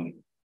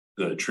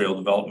 the trail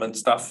development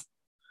stuff.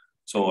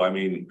 So, I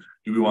mean,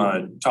 do we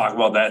want to talk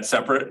about that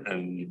separate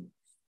and?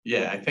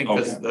 Yeah, I think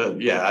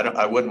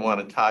I wouldn't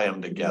want to tie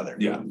them together.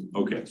 Yeah,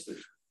 okay.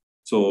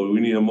 So we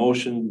need a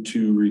motion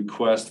to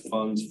request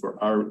funds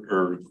for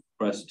or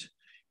request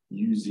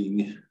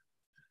using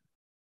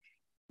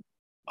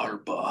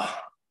ARPA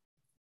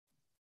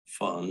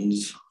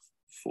funds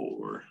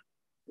for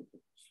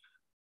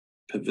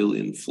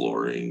pavilion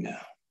flooring.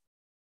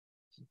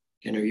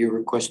 And are you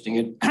requesting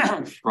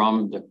it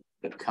from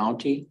the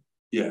county?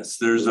 Yes,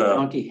 there's The a,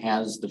 county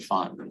has the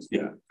funds.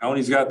 yeah,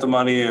 county's got the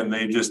money and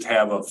they just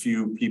have a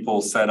few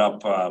people set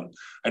up.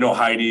 I know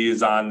Heidi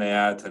is on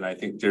that and I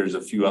think there's a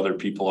few other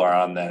people are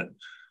on that.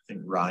 I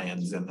think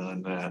Ryan's in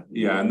on that.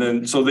 Yeah, and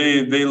then so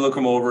they look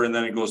them over and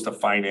then it goes to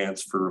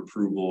finance for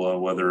approval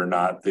on whether or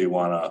not they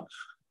want to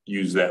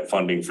use that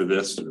funding for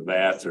this or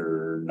that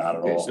or not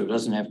at Okay, all. so it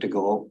doesn't have to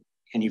go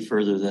any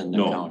further than the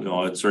county.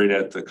 No, it's right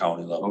at the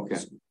county level. Okay.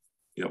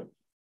 Yep.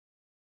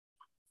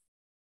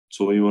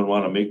 So anyone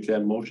want to make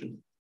that motion?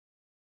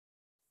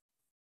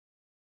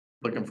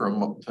 Looking for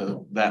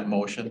that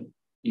motion.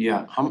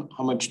 Yeah, how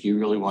much do you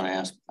really want to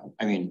ask?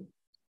 I mean,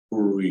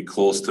 Were we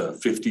close to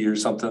 50 or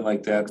something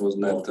like that?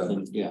 Wasn't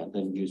that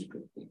then use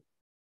 50.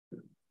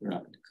 We're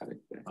not gonna cut it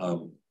back.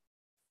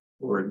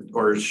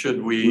 Or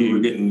should we were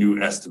we? getting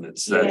new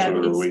estimates. That's Yeah,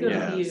 what we're it's waiting.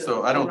 gonna be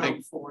So I don't around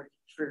think- 40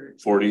 for,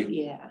 40?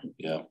 yeah.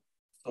 Yeah.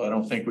 So I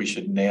don't think we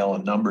should nail a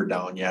number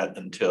down yet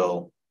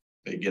until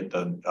they get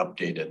the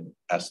updated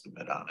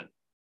estimate on it.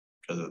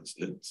 Cause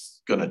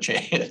it's gonna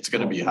change, it's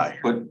gonna be higher.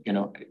 But,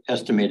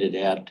 estimated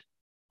at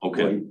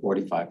Okay.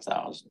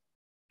 45,000.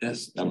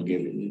 Yes. That'll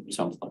give you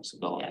some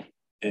flexibility.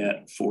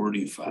 At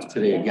 45.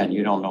 Today, again,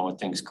 you don't know what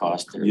things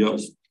cost. They're Yep.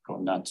 just go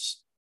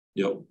nuts.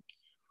 Yep.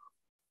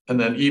 And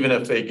then even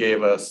if they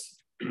gave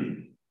us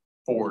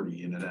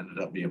 40 and it ended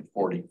up being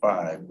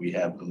 45, we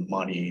have the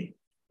money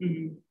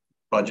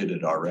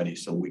budgeted already,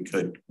 so we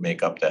could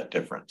make up that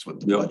difference with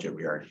the Yep. budget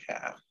we already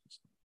have.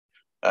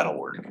 That'll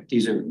work.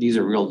 These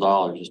are real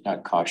dollars, it's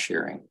not cost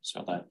sharing.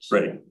 So that's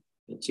Right.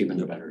 It's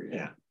even better.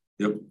 Yeah.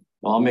 Yep.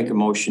 Well, I'll make a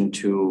motion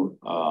to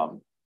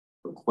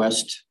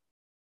request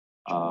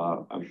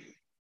a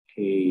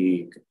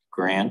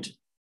grant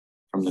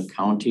from the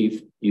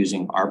county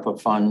using ARPA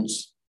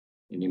funds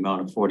in the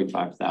amount of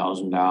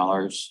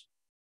 $45,000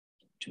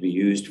 to be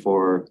used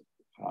for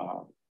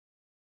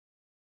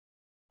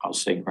I'll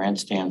say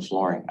grandstand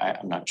flooring.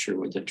 I'm not sure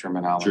what the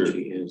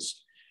terminology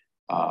is.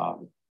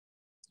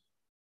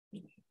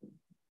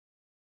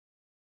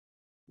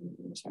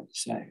 What's hard to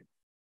say?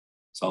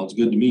 Sounds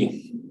good to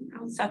me.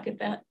 I'll second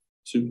that.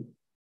 Sue?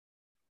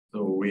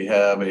 So we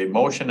have a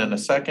motion and a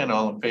second.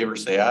 All in favor,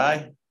 say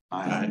aye.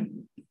 I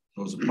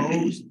Those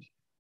opposed?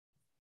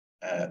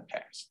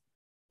 Pass.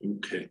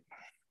 Okay.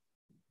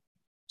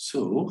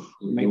 So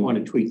may want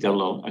to tweak that a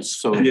little.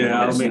 So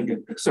yeah, I'll make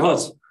it. so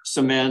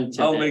cement.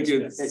 I'll make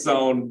it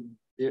sound.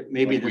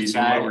 Maybe Like the we do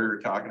size. what we were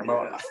talking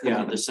about.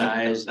 Yeah, the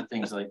size and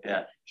things like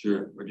that.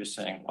 Sure. We're just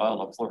saying,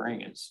 well, the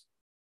flooring is.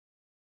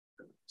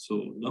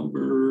 So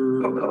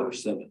number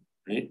 7,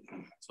 right?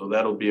 So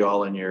that'll be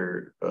all in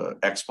your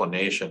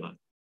explanation,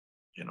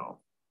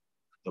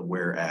 the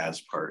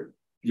whereas part,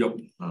 Yep.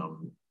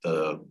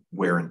 the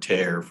wear and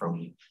tear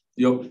from.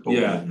 Yep. COVID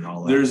Yeah. and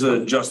all that There's a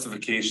stuff.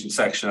 justification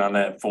section on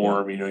that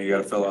form. You got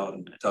to fill out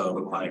and tell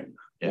them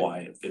why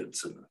it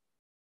fits and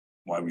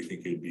why we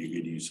think it'd be a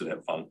good use of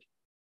that fund.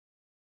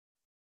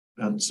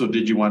 And so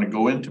did you want to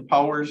go into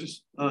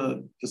Powers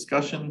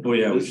discussion? Oh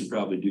yeah, we should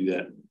probably do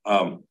that.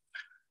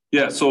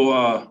 Yeah,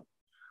 so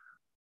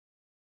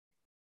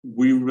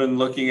we've been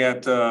looking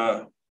at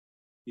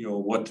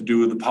what to do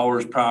with the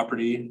Powers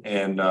property,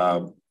 and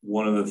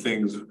one of the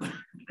things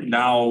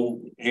now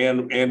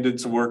and did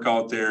some work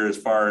out there as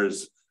far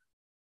as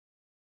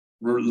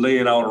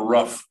laying out a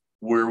rough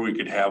where we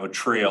could have a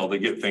trail to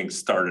get things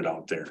started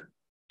out there,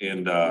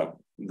 and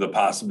the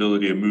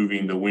possibility of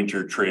moving the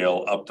winter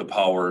trail up to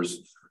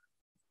Powers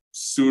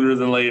sooner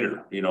than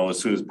later, as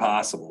soon as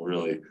possible,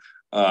 really.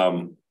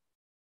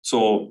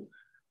 So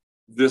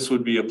this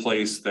would be a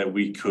place that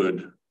we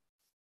could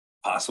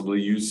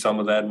possibly use some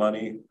of that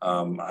money.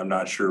 I'm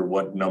not sure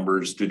what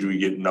numbers, did we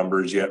get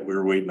numbers yet? We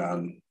were waiting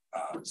on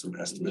some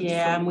estimates.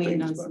 Yeah, from I'm waiting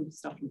things, on but- some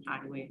stuff from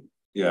highway.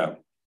 Yeah.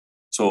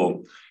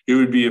 So it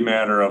would be a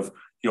matter of,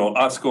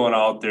 us going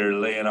out there,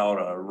 laying out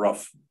a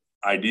rough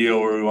idea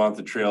where we want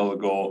the trail to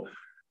go,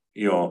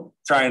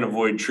 try and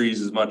avoid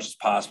trees as much as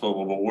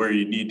possible, but where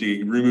you need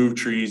to remove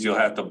trees, you'll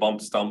have to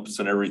bump stumps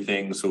and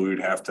everything. So we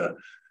would have to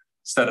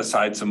set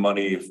aside some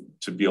money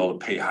to be able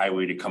to pay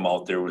highway to come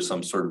out there with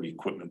some sort of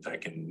equipment that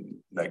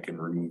can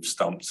remove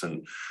stumps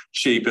and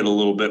shape it a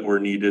little bit where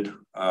needed.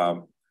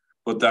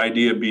 But the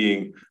idea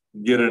being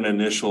get an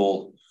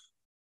initial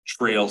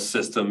trail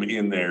system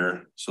in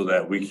there so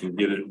that we can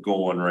get it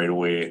going right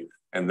away.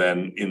 And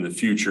then in the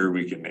future,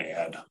 we can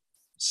add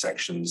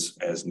sections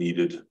as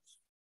needed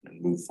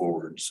and move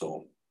forward.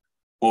 So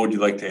what would you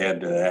like to add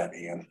to that,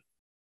 Ann?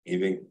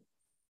 Anything?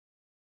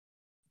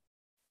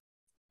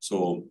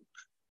 So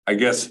I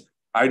guess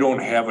I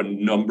don't have a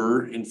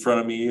number in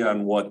front of me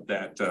on what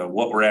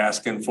we're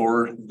asking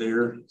for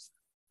there.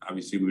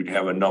 obviously we'd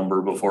have a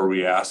number before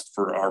we asked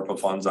for ARPA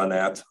funds on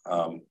that.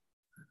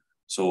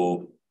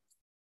 So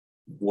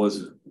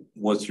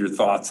what's your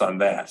thoughts on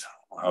that?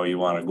 How you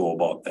want to go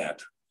about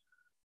that?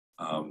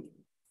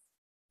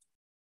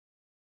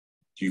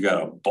 Do you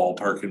got a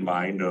ballpark in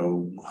mind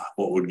of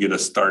what would get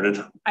us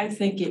started? I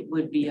think it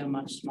would be a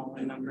much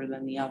smaller number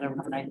than the other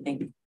one. I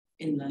think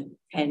in the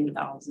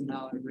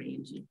 $10,000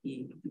 range, it'd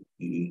be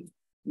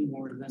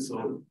more than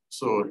so.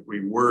 So if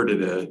we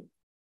worded it,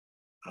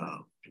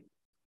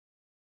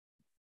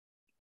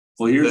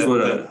 well, here's that,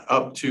 what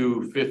up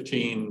to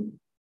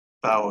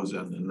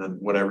 15,000, and then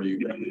whatever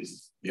you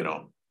guys, you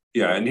know.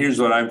 Yeah, and here's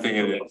what I'm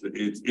thinking.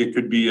 It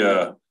could be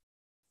a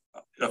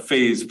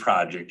phase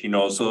project, you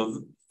know.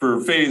 So for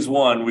phase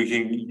one, we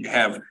can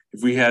have,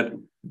 if we had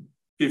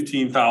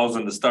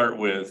 15,000 to start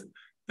with,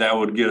 that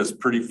would get us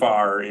pretty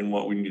far in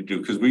what we need to do,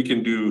 because we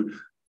can do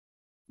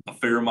a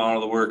fair amount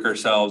of the work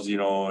ourselves, you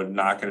know, and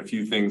knocking a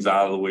few things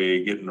out of the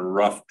way, getting the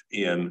rough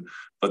in.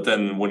 But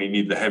then when you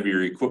need the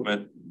heavier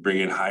equipment, bring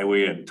in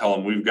highway and tell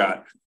them we've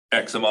got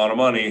X amount of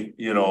money,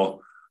 you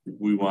know,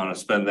 we want to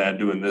spend that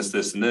doing this,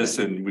 this, and this,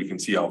 and we can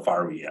see how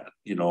far we get,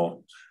 you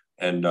know.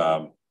 And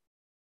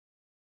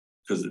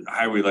because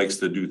highway likes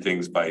to do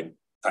things by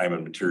time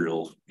and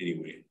material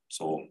anyway,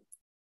 so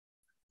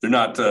they're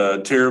not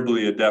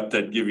terribly adept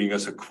at giving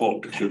us a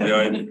quote.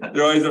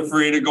 They're always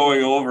afraid of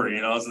going over,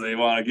 you know, so they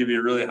want to give you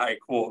a really high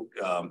quote.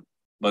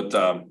 But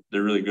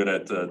they're really good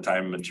at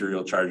time and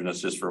material, charging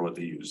us just for what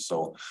they use.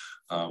 So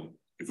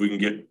if we can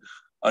get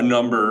a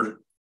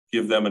number,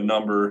 give them a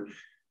number,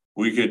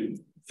 we could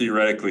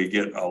theoretically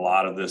get a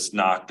lot of this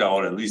knocked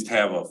out, at least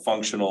have a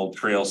functional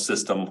trail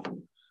system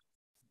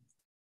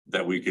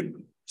that we could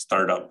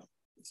start up.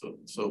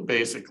 So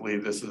basically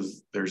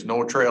there's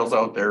no trails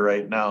out there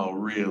right now,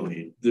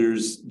 really.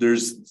 There's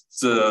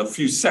a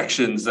few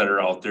sections that are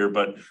out there,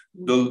 but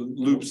the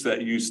loops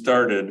that you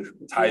started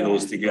tie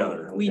those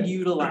together. We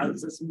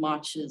utilize as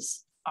much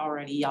as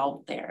already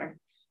out there.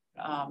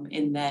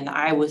 And then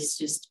I was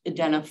just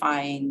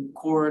identifying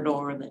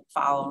corridor that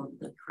followed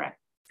the correct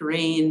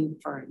terrain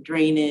for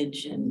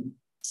drainage and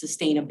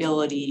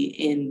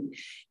sustainability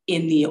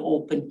in the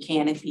open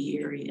canopy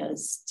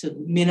areas to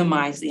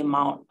minimize the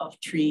amount of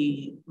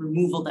tree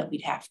removal that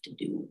we'd have to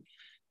do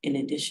in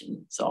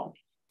addition. So,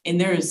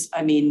 and there's,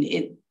 I mean,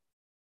 it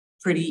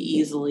pretty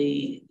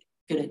easily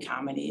could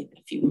accommodate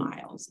a few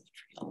miles of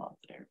trail out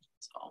there.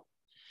 So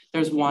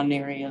there's one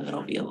area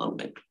that'll be a little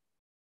bit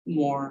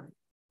more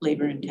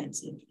labor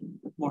intensive,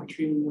 more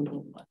tree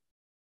removal, but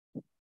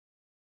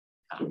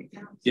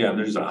yeah,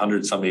 there's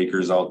 100-some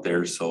acres out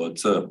there. So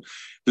it's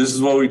this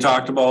is what we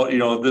talked about, you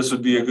know, this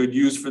would be a good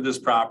use for this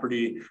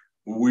property.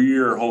 We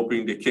are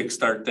hoping to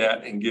kickstart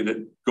that and get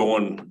it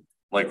going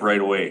like right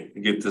away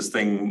and get this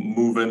thing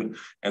moving.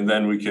 And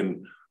then we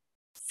can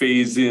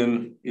phase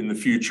in the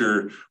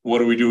future. What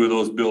do we do with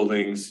those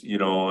buildings, you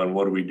know, and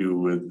what do we do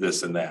with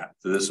this and that?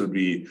 So this would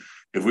be,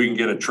 if we can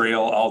get a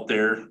trail out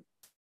there,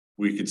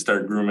 we could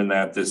start grooming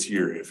that this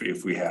year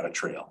if we had a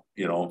trail.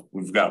 You know,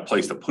 we've got a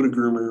place to put a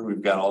groomer,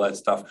 we've got all that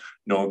stuff.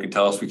 No one can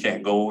tell us we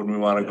can't go when we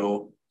want to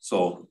go.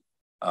 So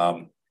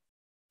I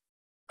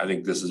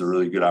think this is a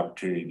really good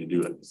opportunity to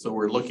do it. So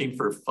we're looking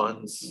for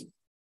funds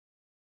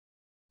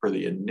for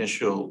the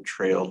initial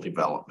trail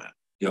development.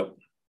 Yep.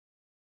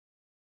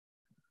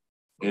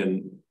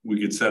 And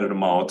we could set an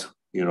amount,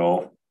 you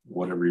know,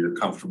 whatever you're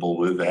comfortable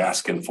with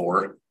asking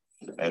for.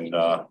 And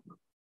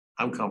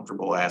I'm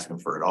comfortable asking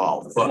for it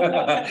all,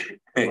 but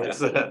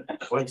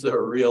what's a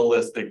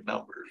realistic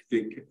number?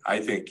 I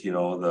think, you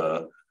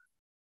know,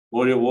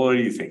 what do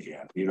you think,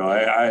 Ann? You know,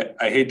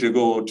 I hate to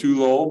go too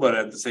low, but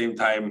at the same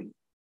time,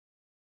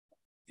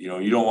 you know,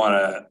 you don't want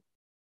to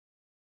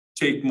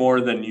take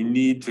more than you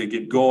need to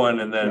get going,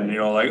 and then, you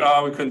know, like,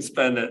 oh, we couldn't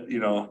spend it, you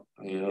know.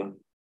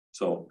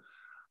 So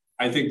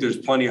I think there's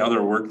plenty of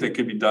other work that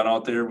could be done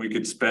out there. We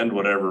could spend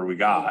whatever we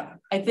got.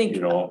 I think,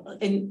 you know,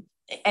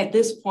 at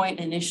this point,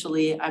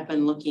 initially, I've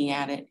been looking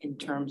at it in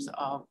terms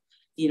of,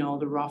 you know,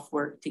 the rough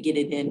work to get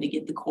it in, to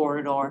get the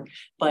corridor.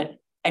 But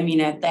I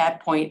mean, at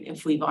that point,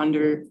 if we've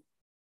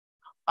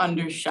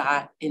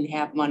undershot and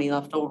have money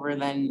left over,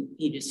 then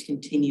you just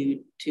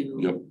continue to,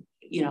 yep,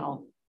 you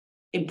know,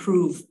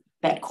 improve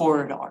that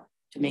corridor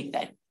to make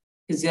that,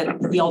 because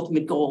the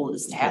ultimate goal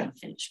is to have a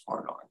finished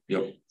corridor.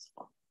 Yep.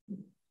 So.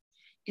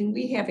 And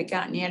we haven't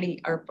gotten any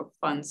ARPA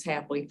funds,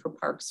 have we, for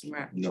Parks and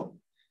Rec? No.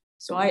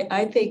 So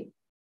I think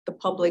the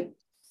public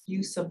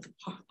use of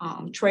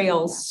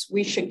trails,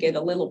 we should get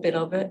a little bit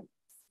of it.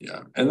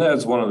 Yeah, and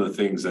that's one of the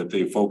things that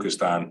they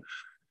focused on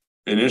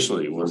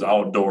initially was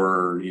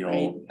outdoor, you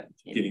know,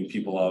 right, getting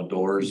people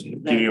outdoors,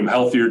 and getting them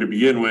healthier to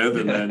begin with,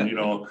 and then, you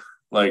know,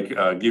 like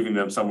giving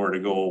them somewhere to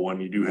go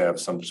when you do have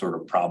some sort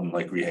of problem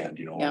like we had,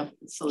 you know. Yeah,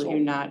 so you're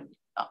not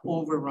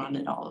overrun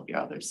at all of your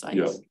other sites.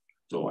 Yeah.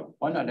 So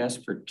why not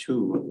ask for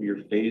two? Your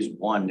phase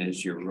one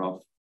is your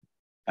rough,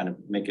 kind of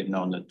make it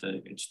known that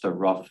it's the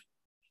rough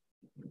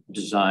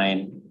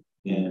design,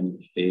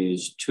 and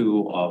phase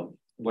two of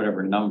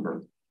whatever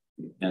number.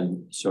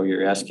 And so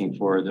you're asking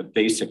for the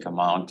basic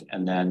amount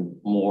and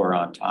then more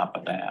on top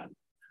of that.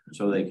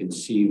 so they can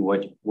see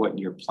what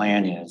your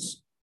plan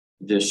is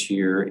this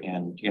year.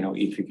 And, you know,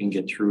 if you can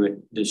get through it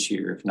this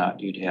year, if not,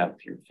 you'd have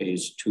your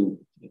phase 2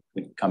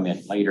 would come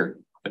in later,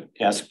 but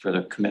ask for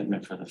the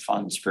commitment for the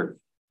funds for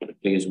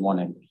phase 1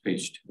 and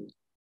phase 2. And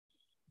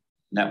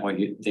that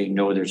way they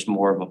know there's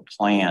more of a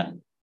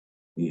plan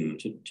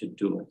to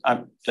do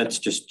it. That's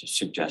just a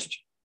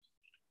suggestion,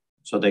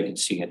 so they can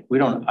see it.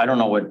 I don't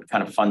know what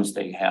kind of funds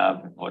they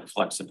have and what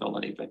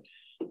flexibility, but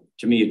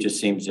to me, it just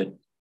seems that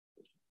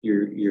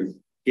you're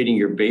getting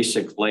your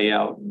basic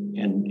layout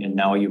and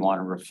now you want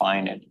to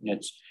refine it. And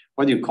it's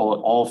whether you call it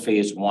all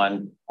phase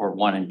 1 or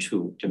 1 and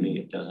 2, to me,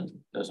 it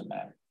doesn't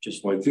matter.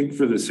 Just Well, I think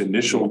for this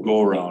initial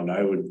go around,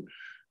 I would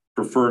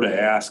prefer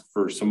to ask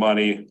for some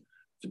money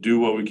to do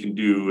what we can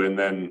do. And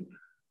then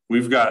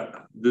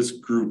this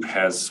group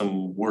has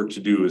some work to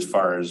do as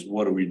far as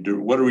what are we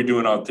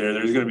doing out there?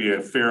 There's going to be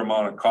a fair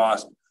amount of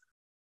cost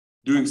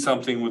doing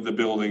something with the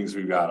buildings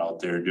we've got out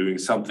there, doing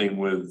something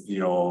with, you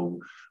know,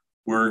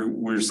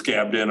 we're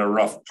scabbed in a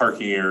rough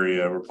parking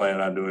area. We're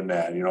planning on doing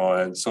that, you know,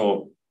 and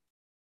so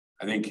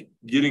I think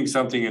getting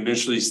something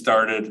initially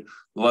started,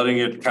 letting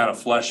it kind of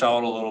flesh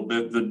out a little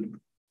bit, the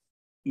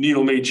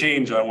needle may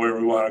change on where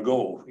we want to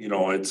go. You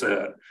know,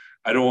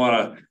 I don't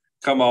want to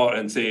come out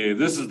and say,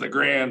 this is the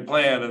grand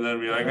plan, and then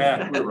be like,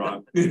 we're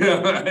wrong.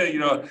 You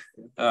know,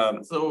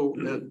 So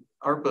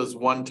ARPA's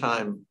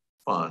one-time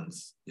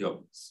funds. Yep.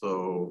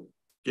 So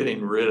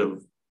getting rid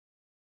of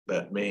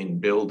that main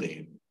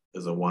building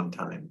is a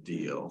one-time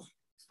deal.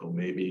 So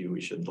maybe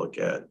we should look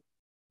at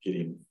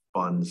getting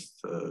funds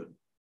to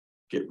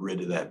get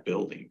rid of that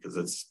building, because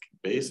it's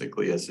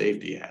basically a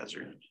safety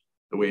hazard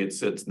the way it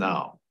sits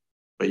now.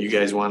 But you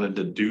guys wanted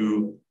to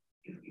do,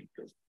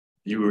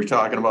 you were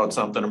talking about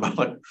something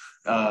about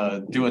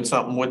doing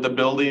something with the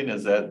building.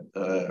 Is that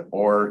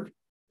or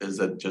is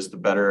it just a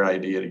better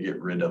idea to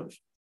get rid of?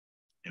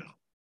 You know,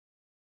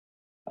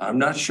 I'm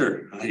not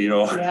sure. You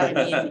know, Yeah,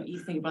 I mean,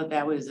 you think about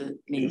that, does it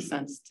make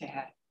sense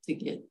to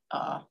get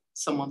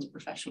someone's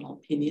professional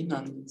opinion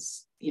on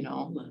this, you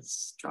know, the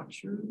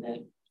structure of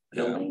that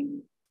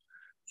building?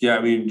 Yeah,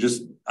 I mean,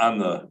 just on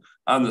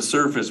the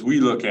surface, we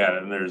look at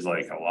it and there's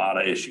like a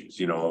lot of issues.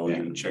 You know, we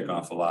can check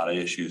off a lot of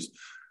issues.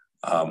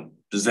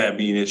 Does that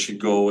mean it should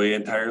go away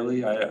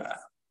entirely? I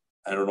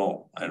don't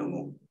know.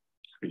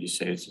 could you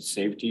say it's a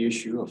safety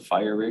issue, a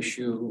fire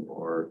issue,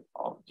 or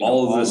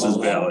all of this is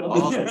valid.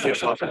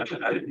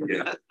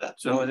 Yeah.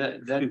 So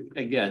that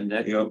again,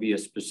 that could be a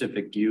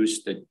specific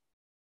use that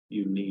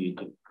you need.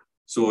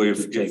 So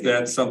if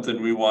that's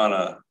something we want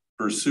to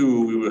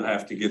pursue, we would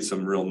have to get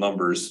some real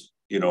numbers,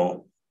 you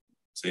know,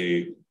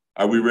 say,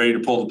 are we ready to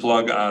pull the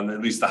plug on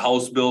at least the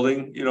house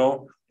building, you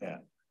know? Yeah.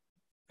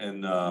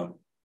 And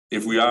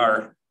if we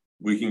are,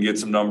 we can get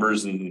some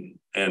numbers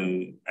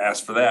and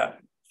ask for that.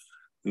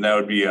 And that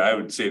would be, I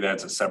would say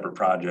that's a separate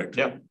project.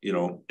 Yep. You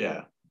know?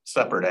 Yeah.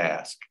 Separate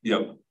ask.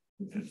 Yep.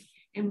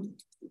 And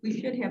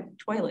we should have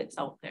toilets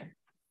out there.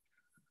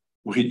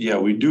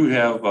 We do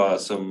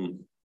have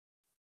some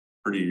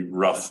pretty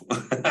rough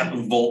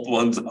Volt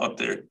ones out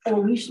there.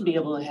 Well, we should be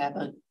able to have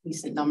a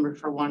decent number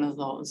for one of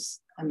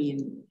those. I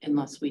mean,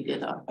 unless we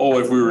did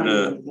if we were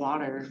to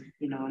water,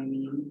 you know what I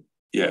mean?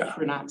 Yeah.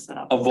 We're not set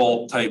up. A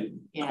vault type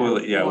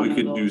toilet. Yeah, we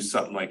could do those.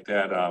 something like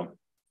that.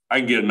 I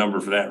can get a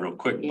number for that real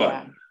quick,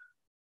 Yeah. but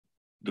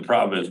the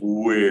problem is,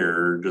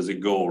 where does it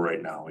go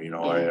right now? You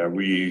know, Yeah.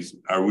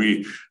 are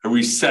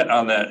we set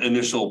on that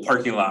initial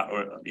parking lot,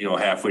 or, you know,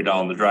 halfway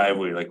down the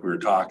driveway, like we were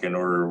talking,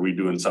 or are we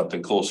doing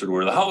something closer to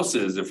where the house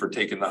is if we're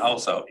taking the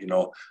house out? You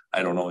know,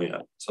 I don't know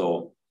yet.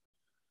 So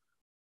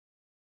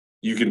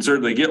you can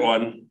certainly get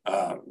one,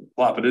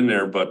 plop it in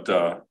there, but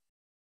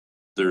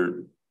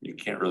you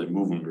can't really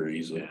move them very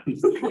easily.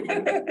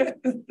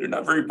 They're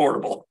not very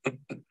portable.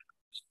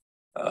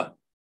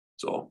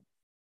 So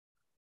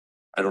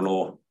I don't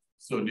know.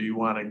 So do you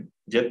want to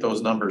get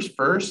those numbers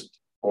first,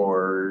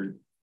 or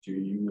do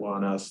you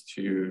want us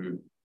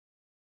to?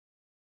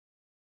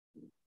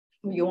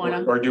 You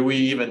wanna? Or do we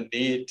even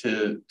need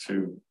to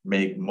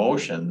make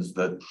motions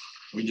that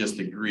we just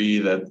agree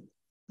that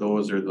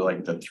those are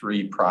like the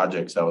 3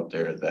 projects out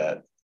there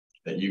that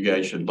you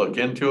guys should look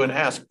into and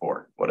ask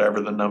for, whatever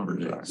the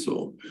numbers are.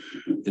 So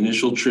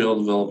initial trail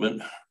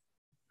development,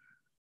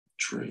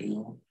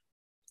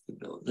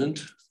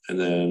 and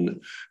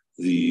then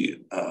the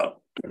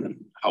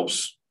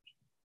house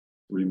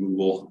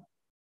removal,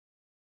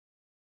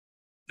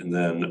 and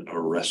then a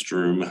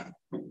restroom.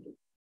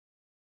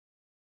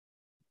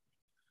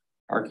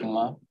 Parking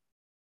lot.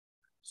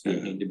 So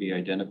they need to be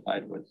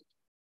identified with.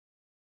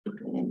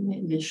 In the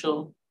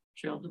initial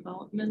trail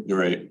development You're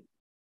right.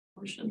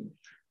 portion.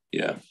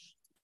 Yeah.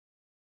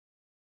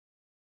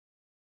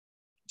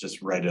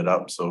 Just write it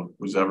up, so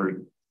who's ever,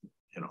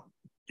 you know,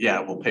 yeah,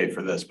 we'll pay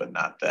for this, but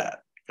not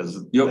that, because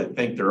I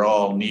think they're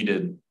all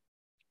needed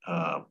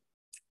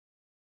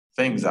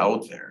things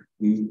out there.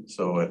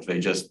 So if they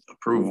just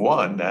approve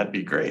one, that'd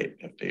be great.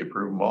 If they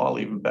approve them all,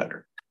 even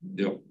better.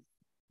 Yep.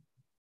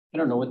 I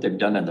don't know what they've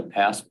done in the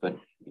past, but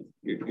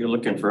you're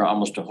looking for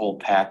almost a whole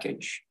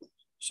package.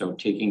 So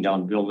taking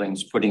down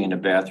buildings, putting in a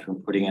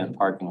bathroom, putting in a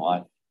parking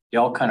lot, they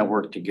all kind of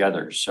work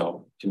together.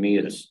 So to me,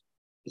 it's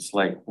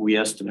like we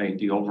estimate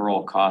the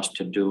overall cost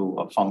to do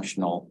a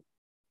functional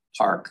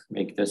park,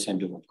 make this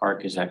into a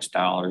park is X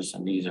dollars,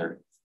 and these are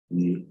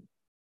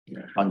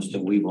funds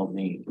that we will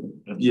need.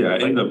 Yeah,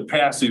 in the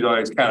past, you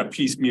always kind of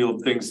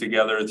piecemealed things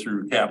together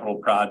through capital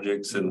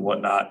projects and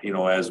whatnot, you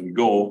know, as we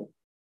go.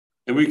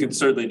 And we can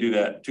certainly do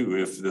that too,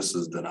 if this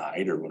is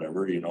denied or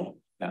whatever, you know.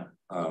 Yeah.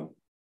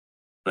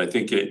 But I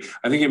think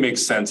it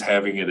makes sense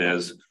having it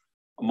as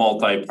a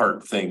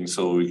multi-part thing,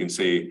 so we can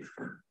say,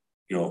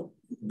 you know,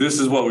 this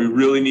is what we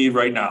really need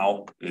right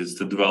now is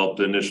to develop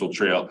the initial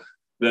trail.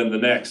 Then the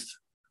next,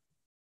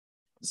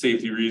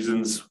 safety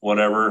reasons,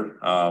 whatever,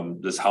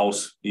 this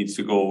house needs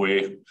to go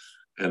away,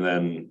 and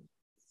then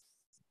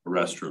a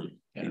restroom,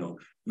 you know.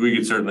 We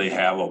could certainly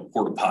have a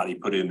porta potty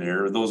put in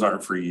there. Those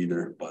aren't free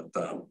either, but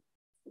well,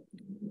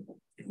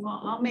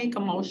 I'll make a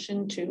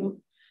motion to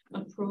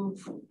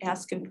approve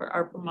asking for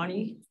ARPA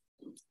money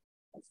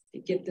to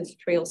get this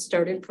trail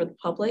started for the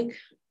public.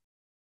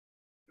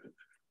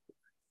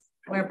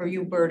 However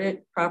you word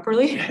it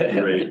properly.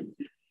 right.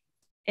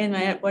 And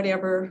at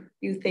whatever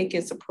you think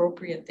is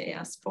appropriate to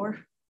ask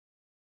for.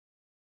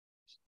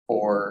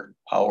 For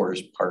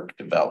Powers Park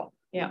development.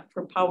 Yeah,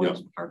 for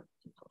Powers Park.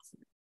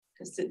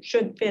 Because it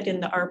should fit in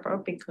the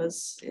ARPA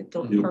because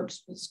the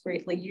parks was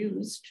greatly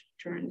used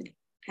during the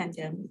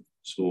pandemic.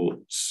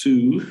 So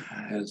Sue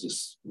has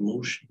this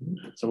motion.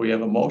 So we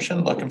have a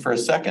motion, looking for a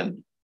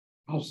second.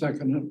 I'll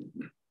second it.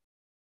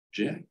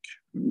 Jack.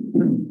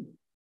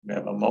 We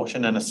have a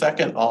motion and a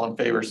second. All in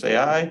favor, say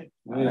aye.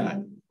 Aye.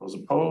 Those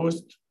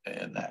opposed,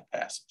 and that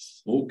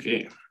passes.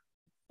 Okay.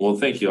 Well,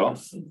 thank you all.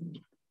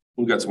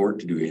 We've got some work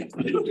to do here.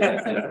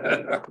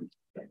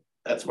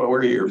 That's what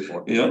we're here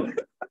for. Yeah.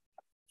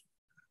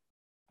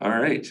 All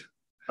right.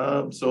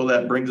 So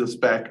that brings us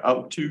back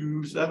up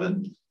to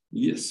 7.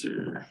 Yes,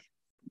 sir.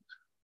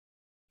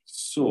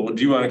 So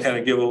do you want to kind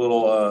of give a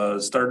little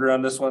starter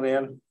on this one,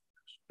 Ann?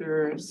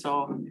 Sure.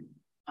 So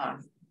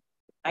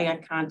I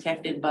got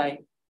contacted by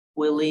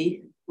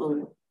Willie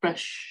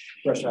Fresh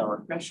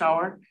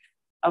Hour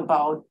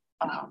about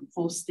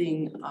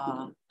hosting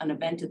an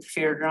event at the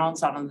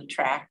fairgrounds out on the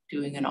track,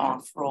 doing an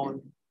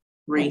off-road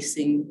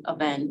racing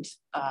event.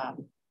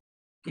 And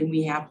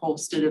we have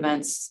hosted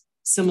events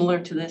similar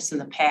to this in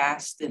the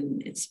past,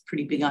 and it's a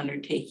pretty big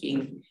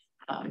undertaking.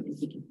 And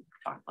he can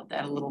talk about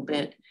that a little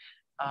bit.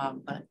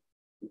 But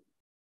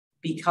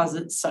because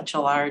it's such a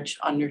large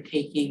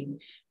undertaking,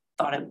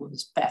 thought it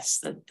was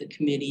best that the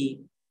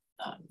committee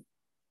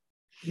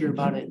hear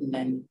about it and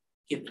then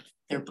give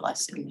their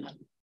blessing on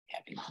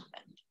having an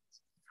event.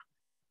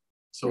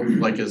 So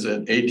like, is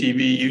it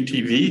ATV,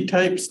 UTV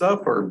type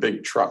stuff or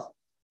big truck?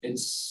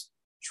 It's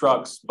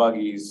trucks,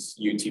 buggies,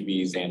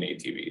 UTVs, and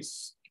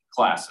ATVs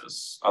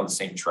classes on the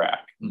same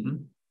track.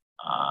 Mm-hmm.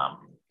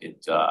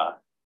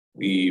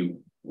 We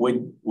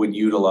would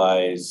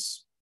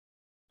utilize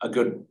a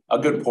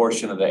good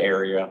portion of the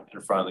area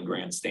in front of the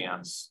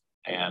grandstands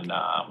and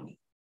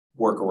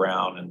work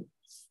around, and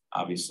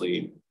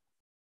obviously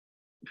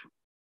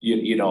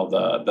you know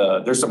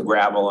there's some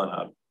gravel and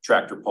a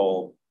tractor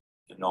pull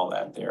and all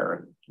that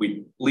there.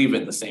 We leave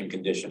it in the same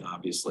condition,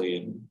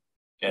 obviously,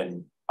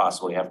 and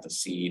possibly have to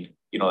seed.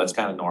 You know, that's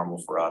kind of normal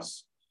for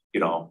us.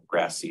 You know,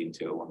 grass seed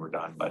too when we're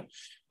done. But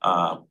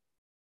I'm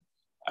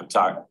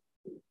talking.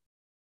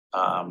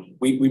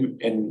 We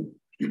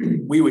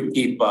would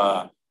keep.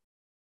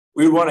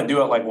 We would want to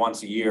do it like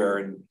once a year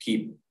and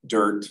keep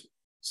dirt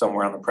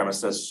somewhere on the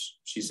premises.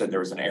 She said there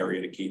was an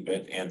area to keep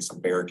it and some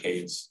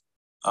barricades.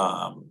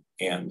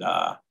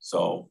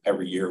 So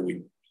every year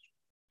we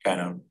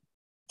kind of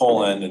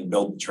pull in and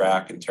build the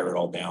track and tear it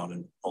all down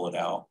and pull it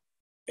out,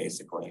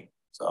 basically.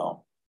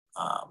 So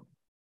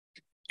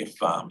if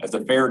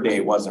the fair day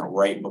wasn't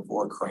right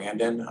before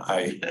Crandon,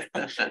 I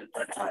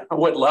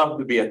would love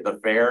to be at the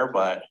fair,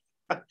 but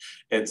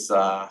it's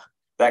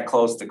that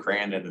close to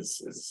Crandon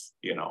is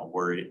you know,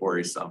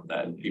 worrisome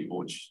that people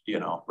would, you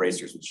know,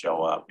 racers would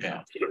show up.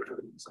 Yeah.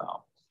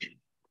 So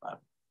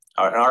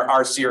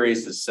our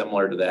series is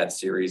similar to that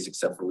series,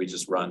 except for we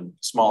just run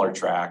smaller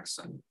tracks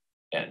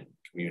and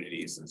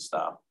communities and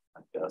stuff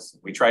like this.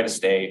 We try to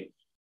stay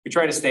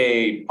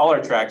all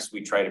our tracks.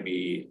 We try to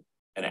be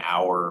an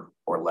hour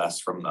or less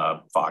from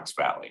the Fox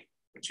Valley,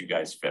 which you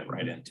guys fit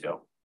right into.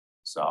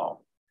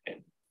 So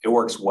it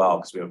works well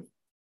because we have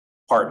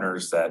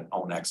partners that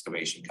own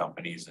excavation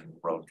companies and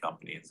road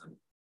companies and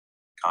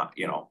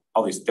you know,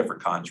 all these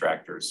different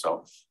contractors.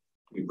 So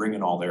we bring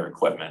in all their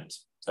equipment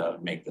to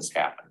make this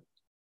happen.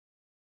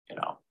 You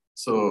know.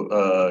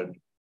 So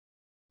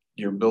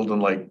you're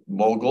building like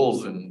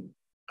moguls and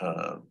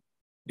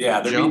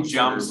yeah, there'd be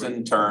jumps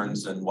and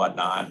turns and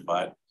whatnot,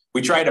 but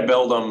we try to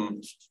build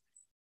them.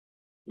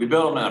 We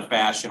build them in a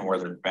fashion where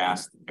they're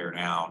fast to tear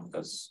down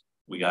because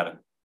we got to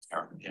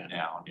tear them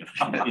down. You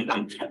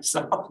know?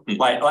 So,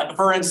 like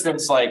for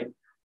instance, like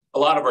a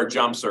lot of our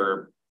jumps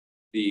are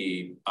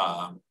the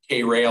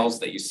K rails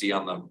that you see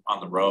on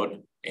the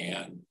road,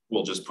 and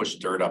we'll just push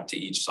dirt up to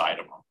each side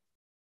of them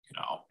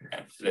you know,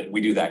 and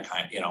we do that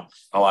kind, you know,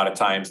 a lot of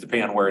times,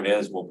 depending on where it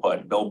is, we'll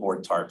put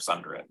billboard tarps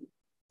under it.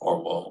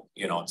 Or we'll,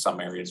 you know, in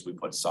some areas we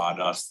put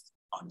sawdust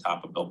on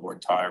top of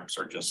billboard tarps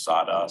or just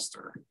sawdust,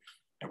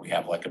 and we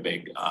have like a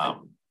big,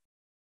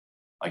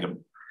 like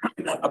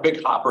a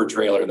big hopper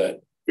trailer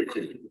that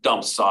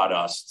dumps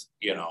sawdust,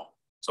 you know.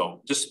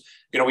 So just,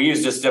 you know, we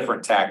use just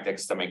different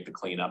tactics to make the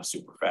cleanup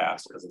super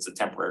fast because it's a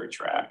temporary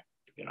track,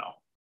 you know,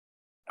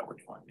 that we're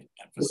doing.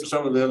 What are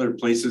some of the other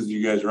places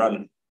you guys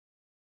run?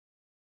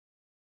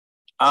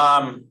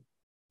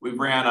 We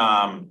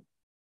ran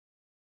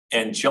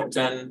in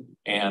Chilton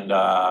and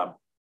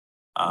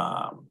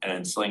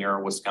in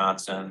Slinger,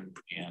 Wisconsin,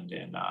 and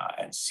in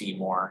at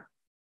Seymour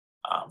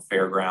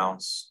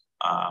Fairgrounds.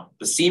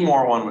 The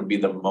Seymour one would be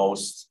the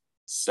most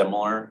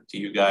similar to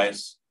you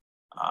guys.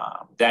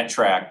 That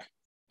track,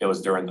 it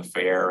was during the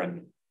fair,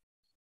 and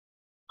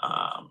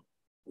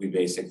we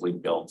basically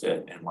built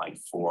it in like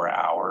 4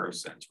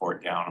 hours and tore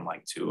it down in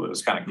like 2. It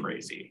was kind of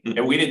crazy,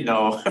 and we didn't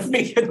know if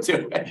we could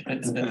do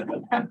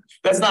it.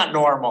 That's not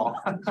normal,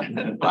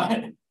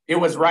 but it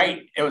was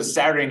right. It was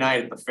Saturday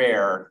night at the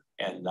fair,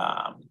 and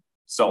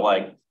so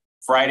like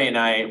Friday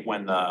night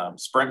when the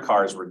sprint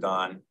cars were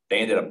done, they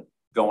ended up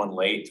going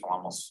late till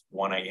almost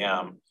 1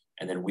 a.m.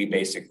 and then we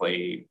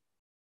basically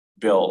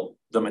built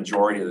the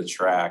majority of the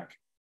track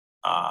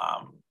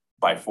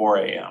by 4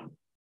 a.m.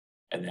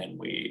 And then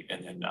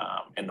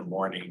in the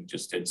morning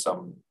just did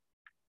some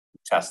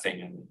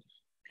testing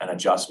and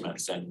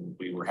adjustments, and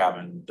we were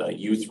having the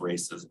youth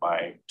races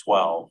by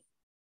 12.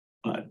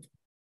 But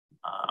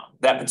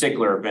that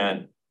particular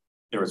event,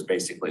 there was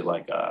basically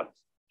like a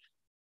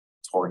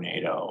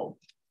tornado,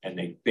 and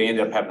they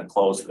ended up having to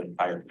close the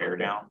entire fair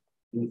down,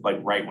 like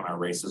right when our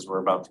races were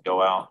about to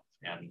go out.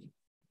 And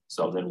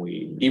so then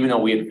we, even though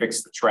we had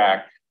fixed the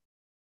track,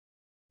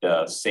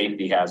 the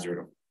safety hazard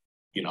of,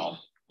 you know,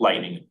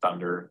 lightning and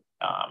thunder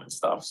and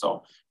stuff.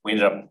 So we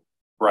ended up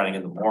running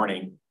in the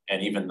morning.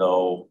 And even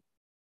though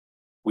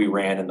we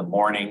ran in the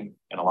morning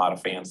and a lot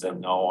of fans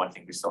didn't know, I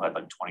think we still had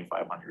like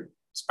 2,500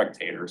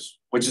 spectators,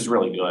 which is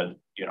really good,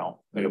 you know,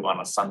 on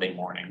a Sunday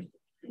morning.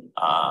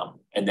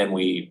 And then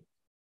we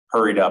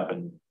hurried up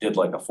and did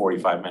like a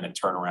 45-minute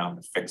turnaround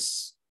to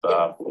fix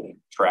the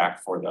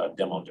track for the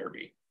demo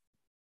derby.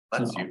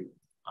 That's you.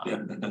 It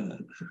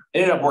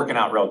ended up working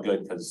out real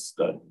good because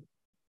the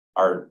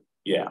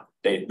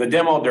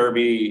demo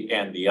derby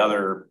and the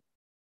other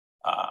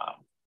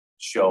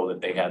show that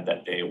they had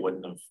that day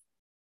wouldn't have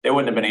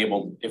been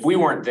able, if we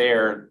weren't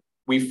there,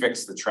 we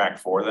fixed the track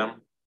for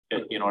them.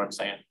 You know what I'm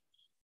saying?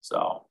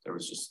 So there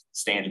was just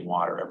standing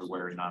water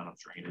everywhere and not enough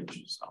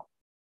drainage.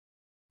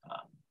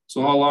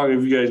 So how long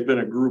have you guys been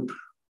a group?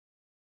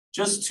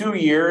 Just 2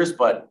 years,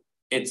 but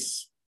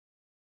this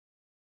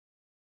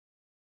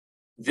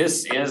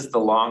is the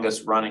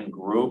longest running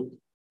group,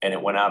 and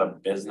it went out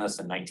of business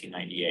in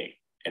 1998,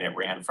 and it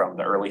ran from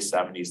the early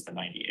 70s to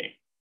 98.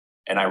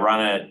 And I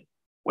run it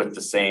with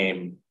the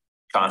same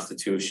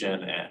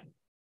constitution and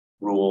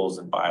rules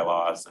and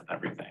bylaws and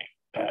everything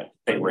that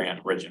they ran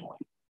originally.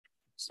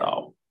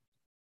 So,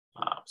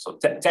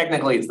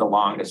 technically it's the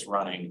longest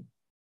running,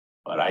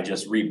 but I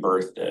just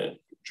rebirthed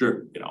it,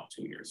 sure,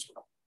 2 years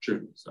ago.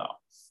 Sure. So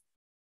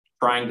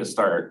trying to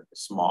start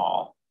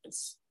small,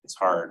 it's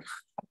hard.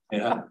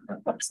 Yeah,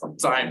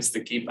 sometimes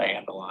to keep a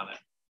handle on it.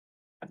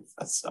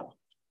 So,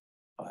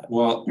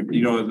 well,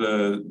 you know,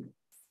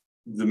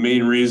 the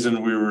main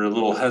reason we were a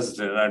little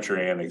hesitant, and I'm sure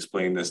Ann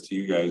explained this to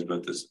you guys,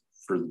 but this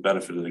for the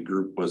benefit of the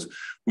group was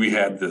we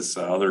had this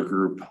other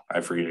group,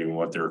 I forget even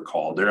what they're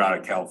called. They're out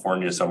of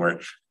California somewhere.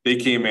 They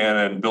came in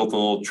and built a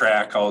little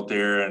track out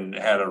there and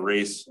had a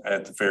race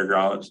at the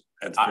fairgrounds.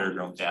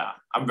 Yeah,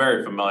 I'm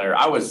very familiar.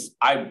 I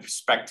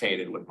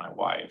spectated with my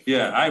wife.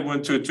 Yeah, I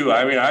went to it too.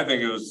 I mean, I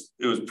think it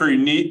was pretty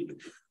neat.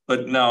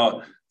 But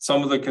now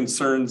some of the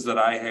concerns that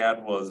I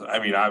had was, I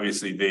mean,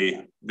 obviously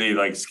they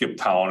like skipped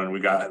town and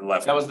we got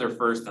left. That was their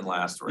first and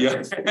last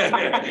race.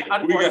 Yeah.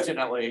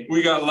 Unfortunately,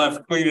 we got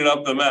left cleaning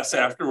up the mess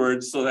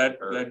afterwards, so that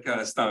kind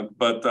of stunk.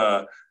 But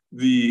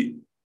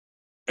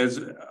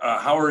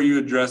how are you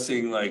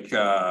addressing like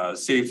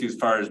safety as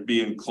far as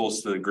being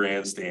close to the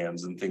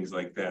grandstands and things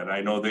like that?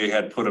 I know they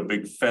had put a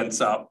big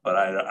fence up, but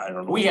I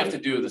don't know. We have to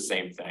do the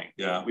same thing.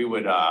 Yeah, we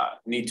would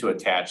need to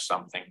attach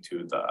something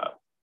to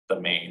the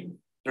main.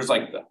 There's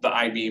like the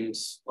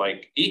I-beams,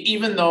 like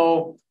even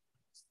though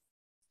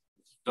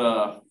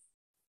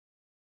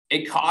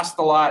it cost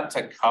a lot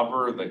to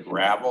cover the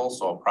gravel,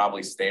 so I'll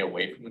probably stay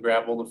away from the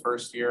gravel the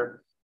first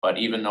year. But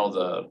even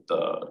though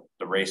the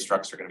race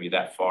trucks are going to be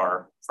that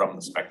far from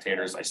the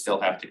spectators, I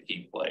still have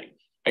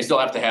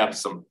to have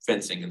some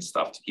fencing and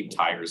stuff to keep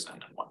tires in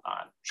and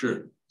whatnot.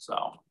 Sure.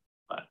 So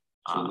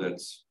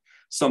that's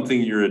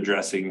something you're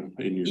addressing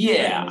in your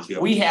plans.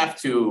 Yep. We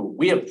have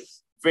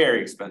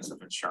very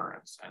expensive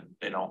insurance, and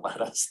they don't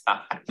let us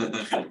not.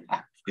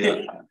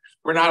 Yeah,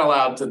 we're not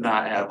allowed to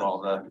not have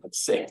all the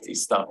safety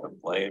stuff in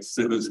place.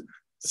 It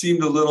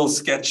seemed a little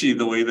sketchy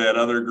the way that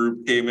other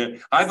group came in.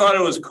 I thought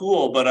it was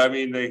cool, but I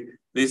mean,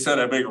 they set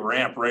a big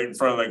ramp right in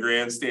front of the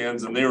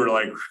grandstands and they were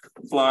like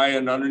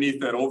flying underneath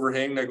that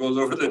overhang that goes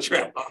over the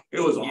track. It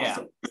was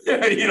awesome.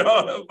 Yeah. You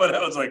know, but I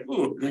was like,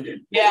 ooh.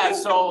 Yeah,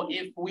 so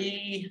if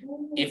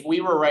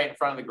we were right in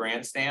front of the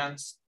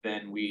grandstands,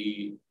 then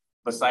we,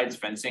 besides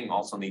fencing,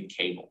 also need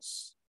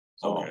cables.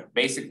 So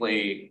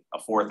basically a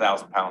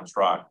 4,000-pound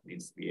truck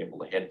needs to be able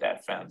to hit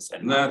that fence.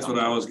 And that's what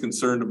I was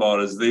concerned about,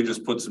 is they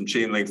just put some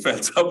chain link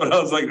fence up and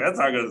I was like, that's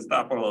not gonna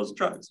stop one of those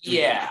trucks.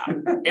 Yeah,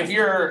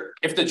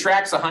 if the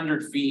track's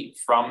 100 feet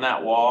from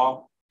that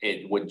wall,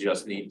 it would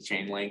just need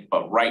chain link,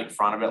 but right in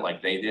front of it,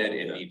 like they did,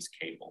 it needs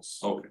cables.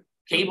 Okay.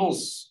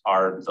 Cables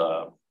are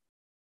the,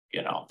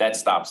 you know, that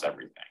stops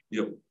everything.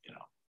 Yep. You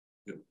know.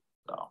 Yep.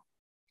 So.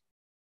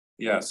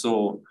 Yeah,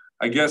 so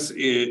I guess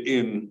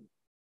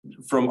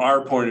from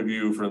our point of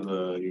view, from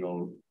the, you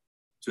know,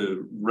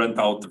 to rent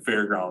out the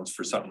fairgrounds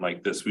for something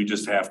like this, we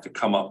just have to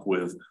come up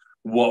with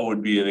what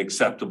would be an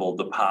acceptable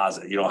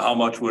deposit. You know, how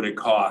much would it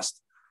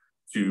cost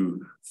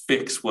to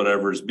fix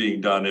whatever's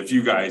being done if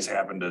you guys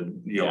happen to,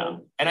 you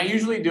know. And I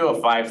usually do a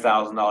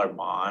 $5,000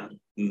 bond,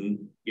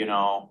 you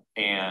know,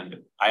 and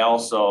I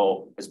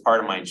also, as part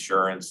of my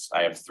insurance,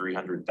 I have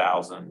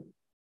 300,000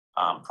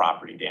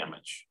 property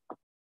damage.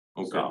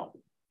 Okay. So,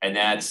 and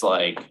that's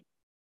like,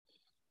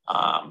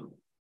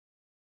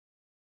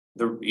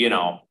 you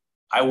know,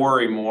 I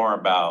worry more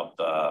about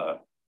the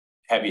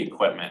heavy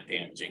equipment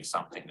damaging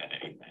something than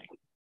anything,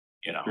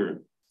 you know.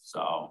 Sure.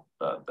 So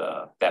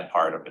that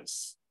part of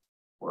it's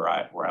where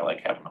I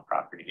like having the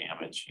property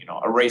damage. You know,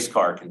 a race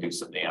car can do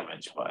some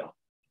damage, but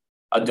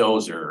a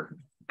dozer.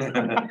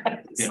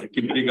 Yeah,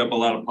 can dig up a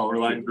lot of power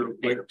lines real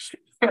quick.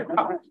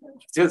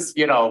 Just,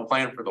 you know,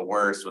 plan for the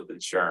worst with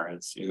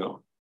insurance, you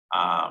know.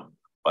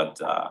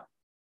 But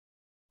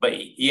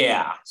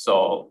yeah,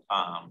 so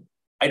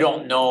I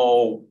don't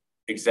know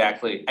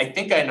exactly. I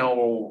think I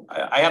know.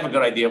 I have a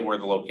good idea of where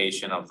the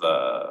location of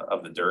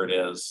the dirt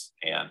is,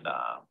 and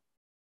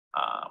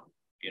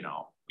you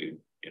know,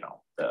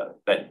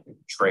 that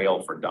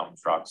trail for dump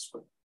trucks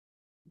would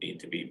need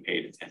to be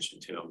paid attention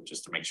to,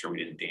 just to make sure we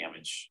didn't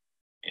damage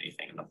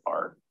anything in the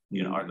park,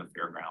 you know, or the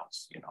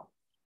fairgrounds, you know,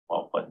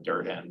 while putting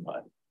dirt in.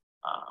 But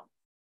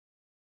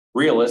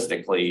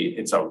realistically,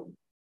 it's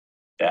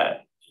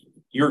that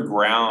your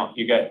ground,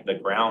 you got the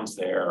grounds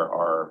there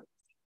are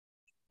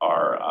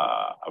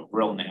a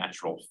real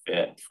natural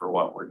fit for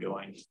what we're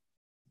doing,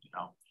 you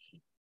know.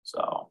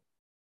 So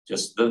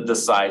just the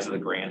size of the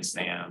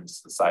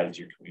grandstands, the size of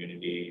your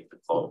community,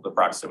 the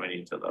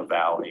proximity to the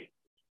valley,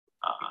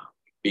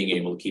 being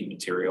able to keep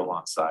material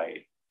on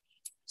site.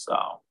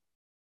 So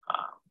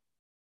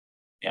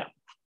yeah.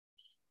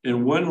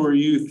 And when were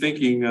you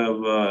thinking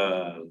of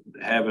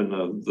having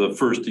the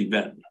first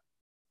event?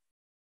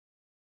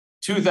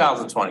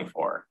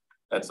 2024.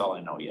 That's all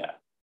I know yet.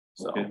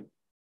 So okay.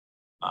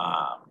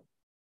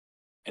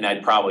 And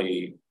I'd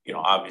probably, you know,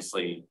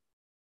 obviously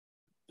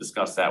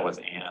discuss that with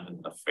Ann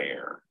and the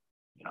fair,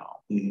 you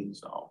know.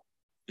 So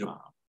yep.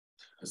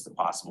 As the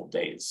possible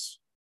dates.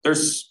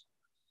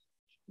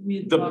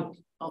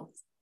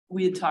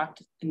 We had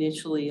talked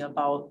initially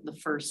about the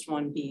first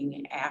one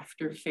being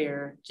after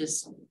fair,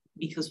 just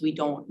because we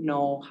don't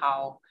know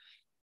how,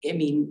 I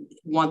mean,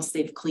 once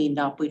they've cleaned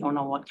up, we don't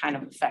know what kind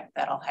of effect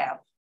that'll have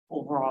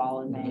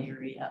overall in that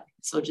area.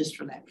 So just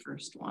for that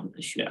first one,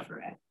 the shoot for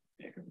it.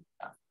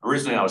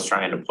 Originally, I was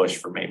trying to push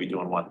for maybe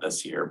doing one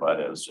this year,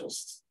 but it was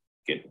just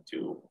getting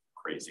too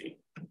crazy.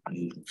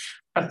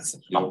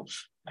 So,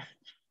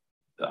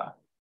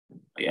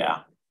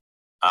 yeah.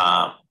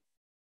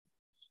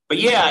 But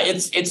yeah,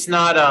 it's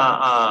not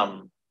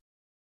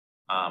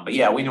but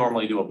yeah, we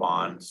normally do a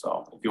bond.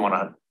 So if you want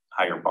to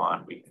hire a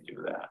bond, we can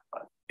do that.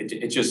 But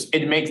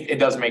it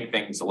does make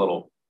things a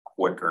little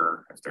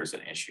quicker if there's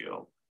an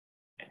issue,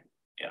 and,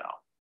 you know.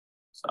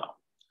 So.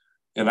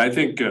 And I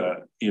think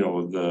you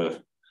know,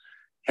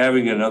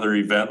 having another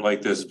event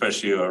like this,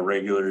 especially a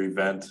regular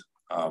event,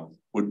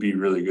 would be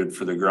really good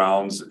for the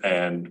grounds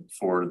and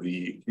for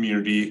the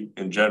community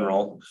in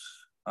general.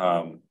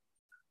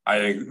 I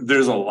think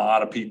there's a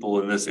lot of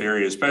people in this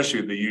area,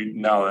 especially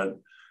now that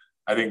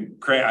I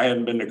think I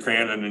hadn't been to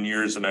Crandon in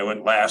years, and I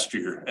went last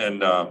year,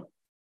 and the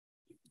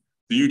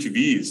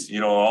UTVs, you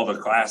know, all the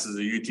classes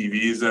of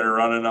UTVs that are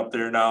running up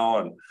there now,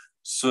 and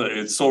so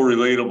it's so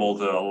relatable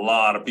to a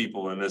lot of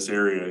people in this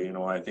area. You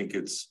know, I think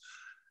it's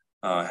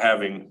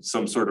having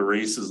some sort of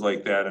races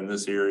like that in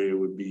this area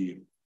would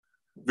be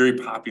very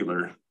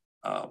popular.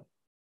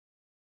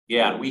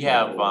 Yeah, we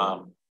have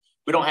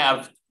we don't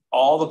have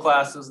all the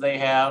classes they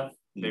have.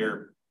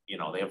 They're, you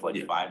know, they have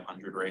like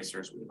 500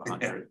 racers. We have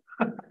 100.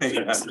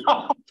 Yeah.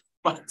 So,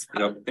 but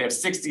they have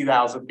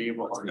 60,000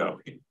 people. We're a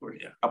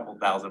couple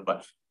thousand,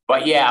 but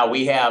yeah,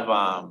 we have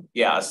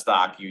a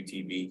stock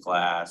UTV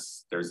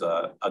class. There's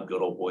a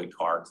good old boy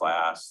car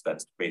class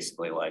that's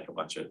basically like a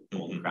bunch of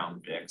Golden Crown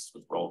Vics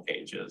with roll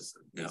cages.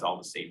 It's all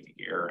the safety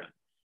gear, and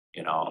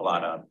you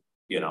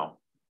know,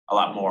 a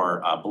lot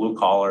more blue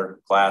collar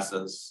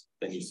classes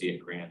than you see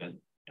at Crandon.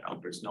 You know,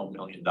 there's no $1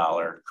 million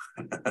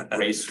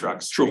race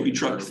trucks, Trophy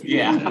trucks.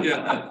 Yeah,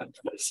 Yeah.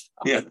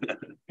 Yeah.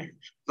 A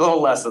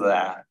little less of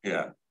that.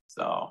 Yeah.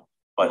 So,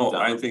 but no,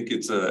 I think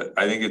it's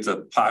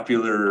a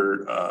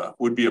popular,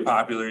 would be a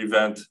popular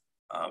event.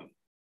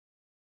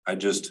 I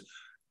just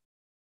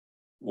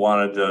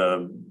wanted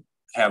to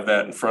have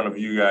that in front of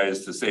you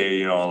guys to say,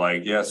 you know,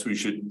 like, yes, we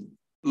should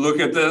look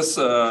at this,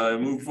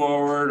 move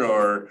forward,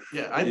 or.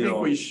 Yeah, I think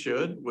we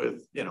should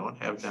with, you know,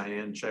 have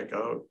Diane check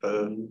out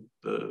the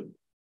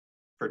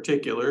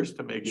particulars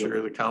to make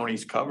sure the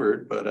county's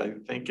covered, but I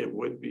think it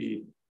would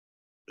be,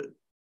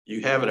 you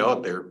have it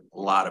out there, a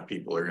lot of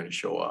people are gonna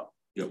show up.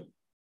 Yep.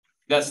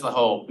 that's the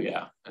hope,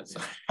 yeah. That's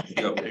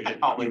Yep.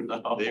 always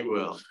the hope. They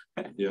will.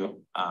 Yeah.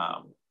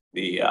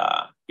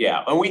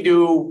 Yeah, and we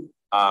do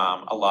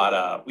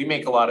we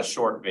make a lot of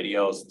short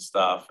videos and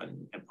stuff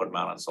and put them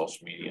out on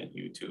social media and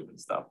YouTube and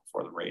stuff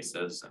before the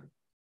races. And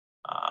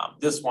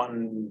this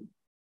one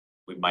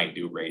we might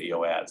do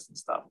radio ads and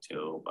stuff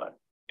too, but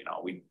you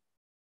know, we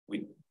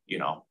you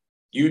know,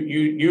 you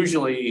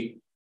usually,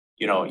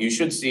 you know, you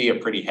should see a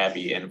pretty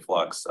heavy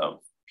influx of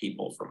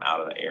people from out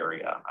of the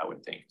area, I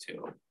would think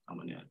too,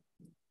 coming in,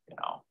 you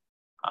know.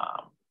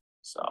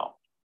 So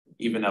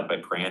even up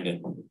at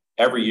Crandon,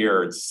 every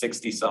year it's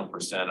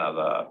 60-some% of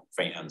the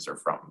fans are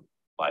from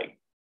like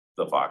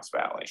the Fox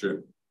Valley.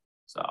 Sure.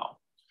 So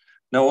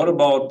now what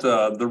about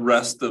the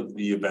rest of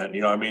the event?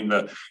 You know, I mean,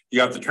 you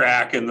got the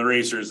track and the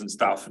racers and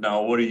stuff.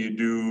 Now, what do you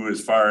do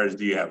as far as,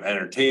 do you have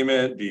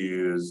entertainment? Do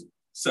you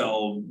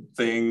sell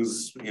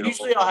things? You know,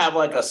 usually I'll have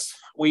like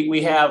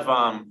we have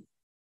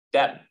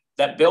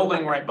that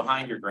building right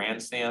behind your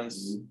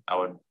grandstands. I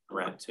would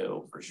rent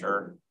to for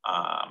sure.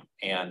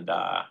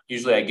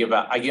 Usually I give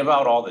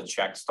out all the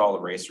checks to all the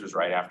racers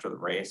right after the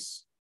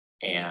race.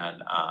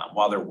 And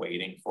while they're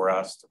waiting for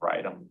us to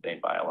ride them, they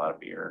buy a lot of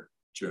beer.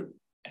 Sure.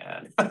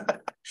 And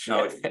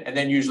and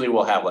then usually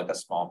we'll have like a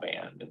small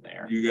band in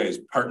there. You guys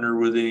partner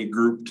with any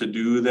group to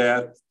do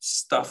that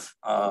stuff,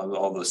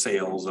 all the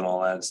sales and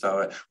all that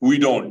stuff? We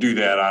don't do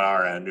that on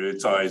our end.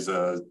 It's always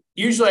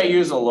usually I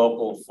use a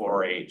local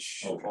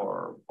 4-H okay.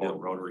 or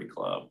Rotary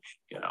Club,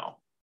 you know.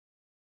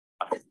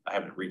 I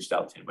haven't reached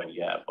out to anybody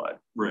yet, but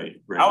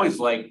right. I always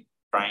like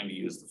trying to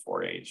use the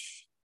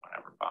 4-H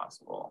whenever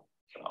possible.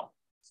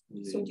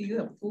 So do you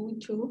have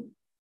food too?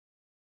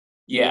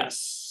 Yes.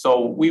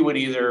 So we would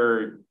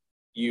either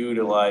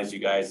utilize you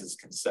guys as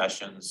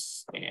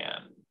concessions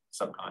and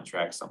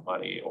subcontract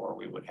somebody, or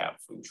we would have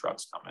food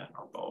trucks come in,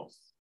 or both.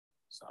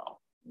 So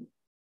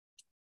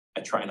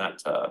I try not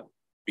to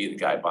be the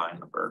guy buying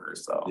the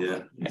burgers, so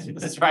yeah.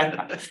 Just try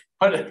to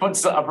put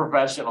a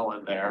professional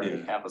in there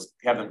and have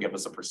them give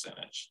us a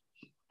percentage.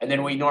 And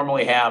then we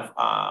normally have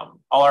all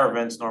our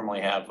events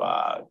normally have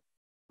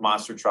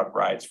monster truck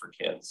rides for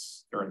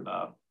kids during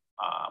the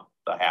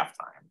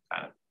halftime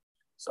kind of.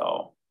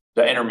 So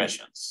the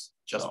intermissions.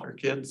 Just for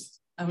kids.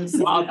 I would say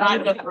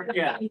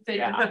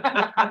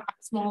yeah.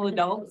 Small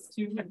adults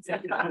too.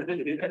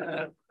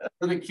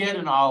 For the kid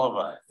and all of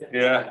us.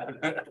 Yeah.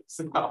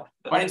 So,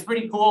 but it's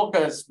pretty cool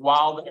because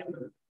while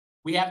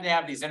we have to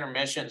have these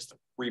intermissions to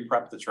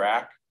re-prep the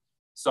track.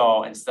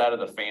 So instead of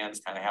the fans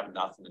kind of having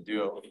nothing to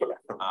do,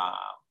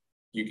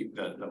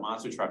 the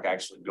monster truck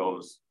actually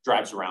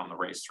drives around the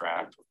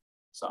racetrack.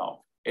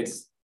 So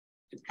it's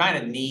kind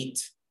of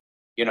neat.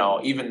 You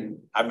know, even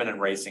I've been in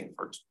racing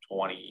for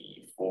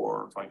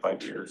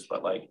 25 years,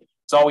 but like,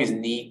 it's always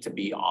neat to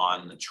be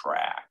on the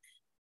track.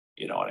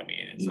 You know what I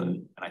mean?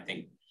 And I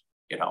think,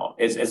 you know,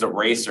 as a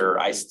racer,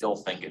 I still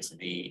think it's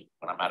neat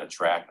when I'm at a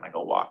track and I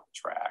go walk the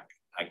track.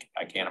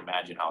 I can't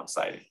imagine how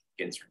excited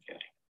kids are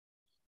getting,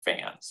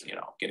 fans, you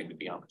know, getting to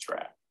be on the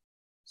track.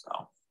 So.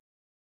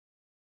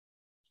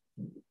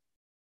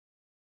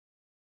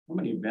 How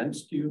many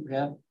events do you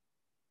have?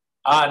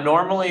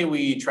 Normally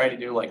we try to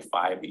do like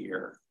 5 a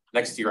year.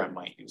 Next year I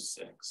might do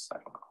 6. I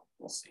don't know.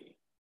 We'll see.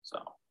 So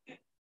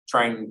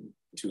trying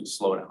to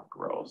slow down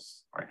growth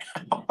right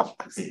now.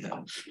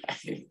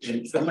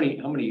 How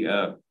many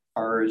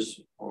cars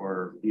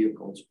or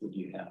vehicles would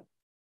you have?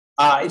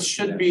 It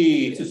should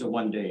be. This is a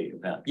one-day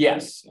event.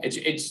 Yes,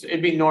 it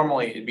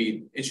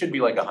should be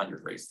like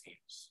 100 race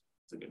teams.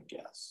 It's a good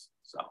guess.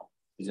 So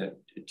is that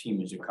a team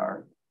is a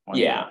car?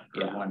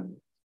 One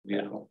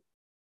vehicle.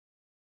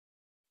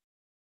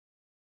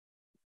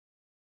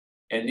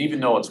 And even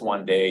though it's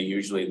one day,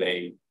 usually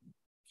they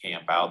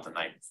camp out the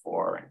night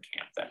before and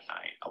camp that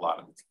night. A lot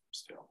of the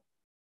teams do.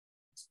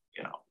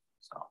 You know,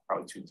 so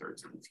probably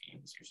 2/3 of the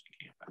teams usually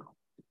camp out.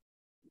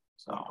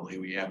 So hopefully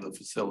we have the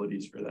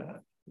facilities for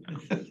that.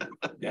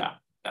 Yeah,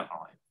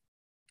 definitely.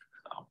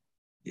 So.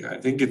 Yeah, I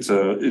think it's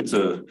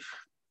a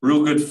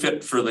real good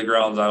fit for the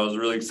grounds. I was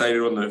really excited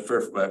when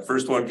that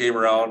first one came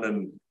around,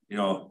 and you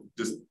know,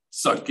 just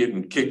sucked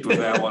getting kicked with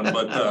that one.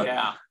 But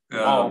yeah.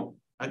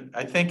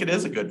 I think it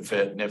is a good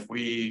fit, and if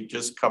we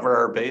just cover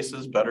our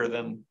bases better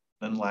than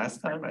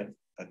last time,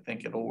 I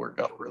think it'll work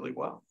out really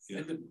well.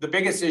 Yeah. The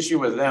biggest issue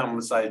with them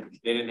was they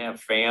didn't have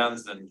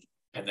fans and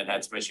then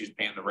had some issues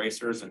paying the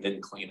racers and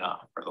didn't clean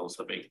up. Are those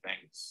the big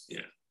things?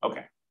 Yeah.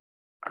 Okay.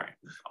 All right.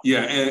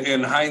 Yeah, and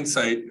in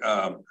hindsight,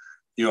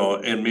 you know,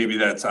 and maybe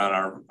that's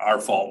on our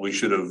fault. We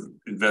should have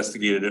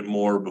investigated it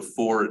more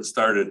before it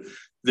started.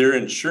 Their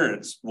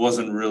insurance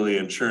wasn't really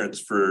insurance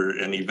for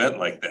an event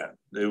like that.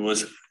 It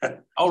was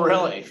Oh,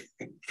 really?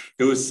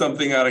 it was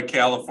something out of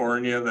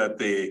California that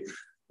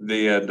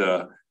they had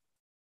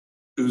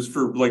it was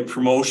for like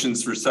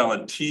promotions for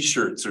selling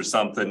t-shirts or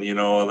something, you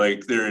know,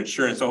 like their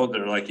insurance. Oh,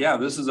 they're like, yeah,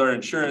 this is our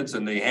insurance,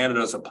 and they handed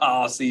us a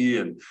policy.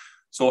 And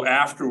so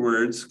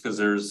afterwards, because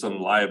there's some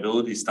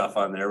liability stuff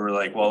on there, we're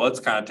like, well, let's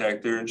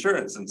contact their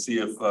insurance and see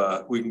if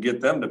we can get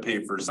them to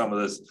pay for some of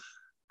this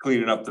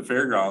cleaning up the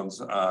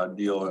fairgrounds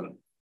deal. And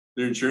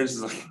their insurance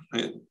is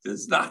like,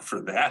 it's not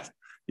for that.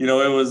 You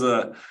know, it was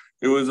a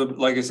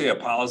like I say, a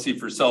policy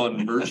for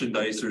selling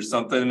merchandise or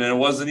something. And it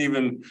wasn't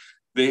even,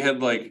 they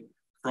had like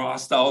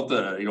crossed out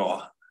the, you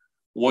know,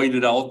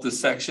 whited out the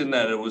section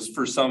that it was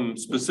for some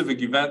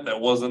specific event that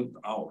wasn't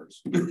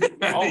ours.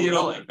 Oh, you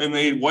know, really? and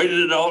they whited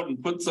it out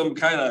and put some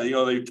kind of, you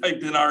know, they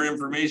typed in our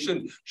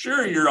information.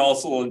 Sure, you're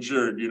also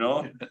insured, you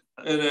know,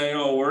 and you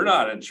know, we're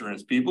not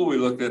insurance people. We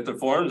looked at the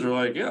forms, we're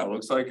like, yeah, it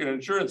looks like an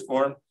insurance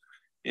form.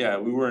 Yeah,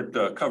 we weren't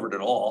covered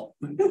at all.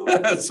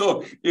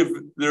 So if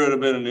there would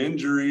have been an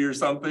injury or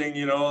something,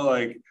 you know,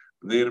 like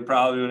they'd have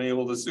probably been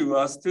able to sue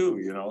us too,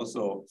 you know,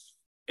 so.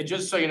 And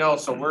just so you know,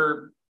 so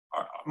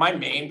my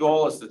main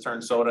goal is to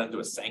turn SOTA into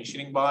a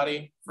sanctioning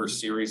body for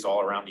series all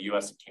around the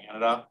US and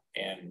Canada.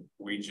 And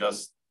we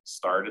just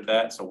started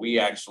that. So we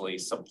actually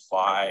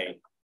supply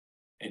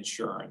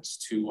insurance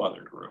to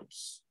other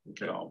groups.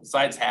 Okay. So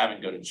besides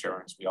having good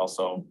insurance, we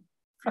also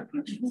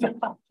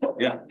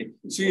Yeah,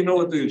 so you know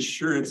what the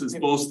insurance is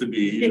supposed to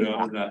be, you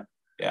know,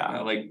 yeah,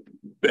 like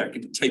back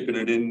and typing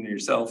it in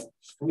yourself.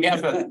 we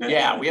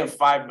have we have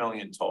 5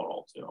 million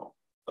total too.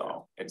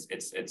 So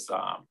it's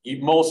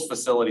most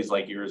facilities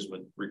like yours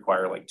would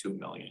require like 2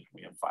 million.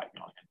 We have 5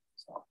 million.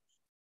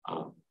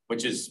 So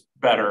which is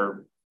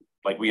better.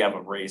 Like we have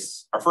a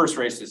race. Our first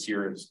race this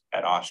year is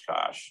at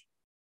Oshkosh.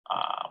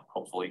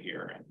 Hopefully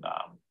here, and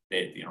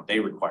they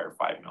require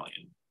 5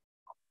 million.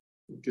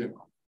 Okay.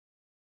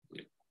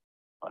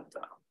 But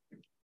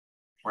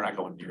we're not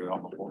going near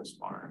all the horse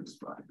farms.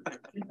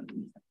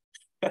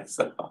 But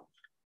so.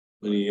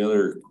 Any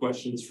other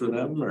questions for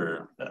them,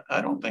 or?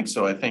 I don't think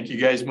so. I think you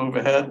guys move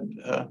ahead,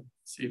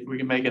 see if we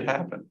can make it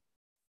happen.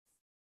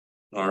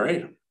 All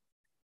right.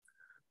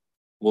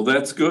 Well,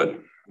 that's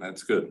good.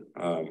 That's good.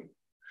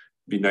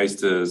 Be nice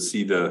to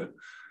see the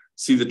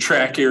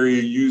track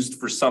area used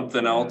for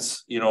something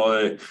else. You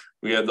know,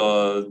 we had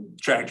the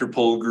tractor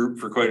pull group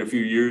for quite a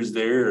few years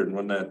there, and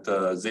when that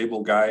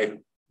Zabel guy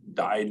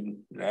died in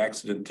an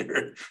accident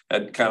there,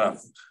 that kind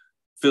of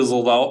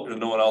fizzled out, and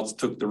no one else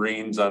took the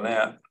reins on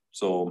that.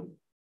 So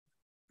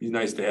it's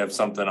nice to have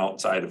something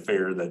outside of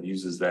fair that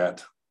uses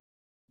that.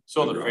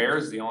 So the fair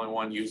is the only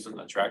one using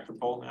the tractor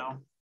pull now?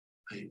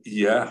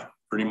 Yeah,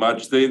 pretty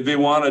much. They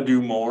want to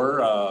do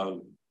more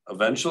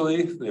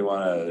eventually. They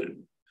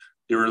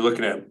were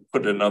looking at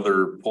putting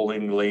another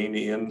pulling lane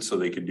in so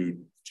they could do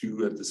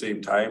 2 at the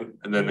same time,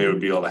 and then they would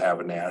be able to have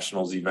a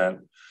nationals event.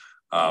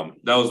 That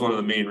was one of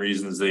the main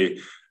reasons they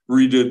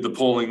redid the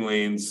polling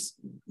lanes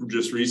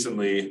just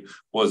recently,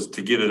 was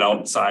to get it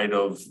outside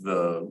of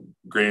the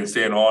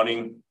grandstand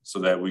awning so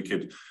that we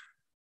could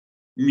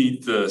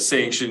meet the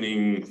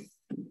sanctioning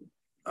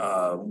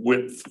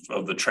width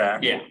of the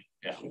track. Yeah.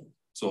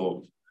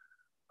 So,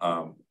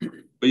 but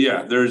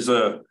yeah, there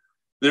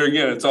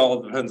again, it's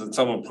all depends on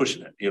someone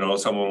pushing it. You know,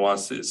 someone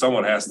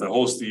has to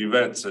host the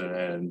events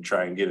and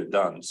try and get it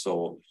done.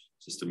 So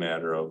it's just a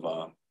matter of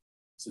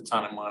it's a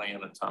ton of money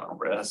and a ton of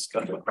risk.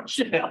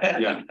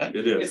 Yeah,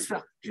 it is.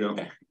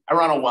 Yeah. I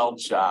run a weld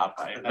shop.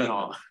 I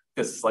know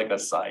it's like a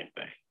side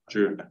thing.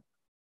 Sure.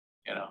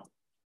 You know.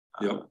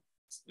 Yep.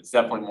 It's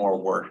definitely more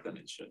work than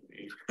it should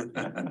be.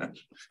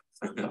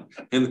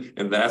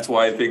 and that's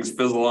why things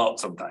fizzle out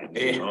sometimes.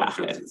 You know,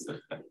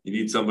 you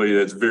need somebody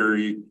that's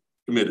very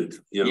committed.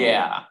 You know?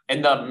 Yeah,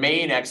 and the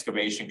main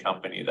excavation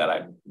company that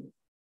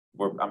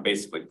I'm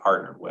basically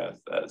partnered with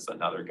is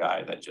another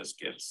guy that just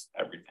gets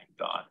everything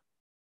done.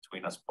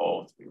 Between us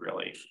both,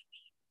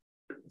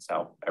 it's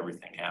how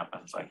everything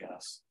happens, I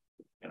guess.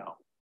 You know,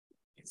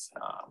 it's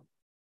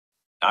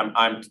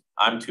I'm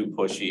too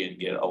pushy and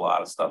get a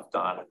lot of stuff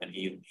done, and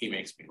he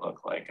makes me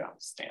look like I'm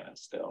standing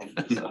still.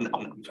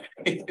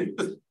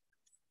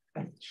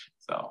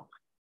 So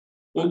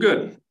well,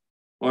 good.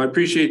 Well, I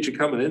appreciate you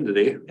coming in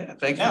today. Yeah,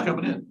 thanks for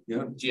coming in.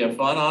 Yeah. Did you have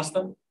fun,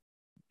 Austin?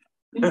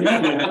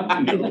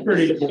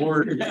 Pretty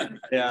bored.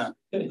 Yeah.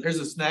 There's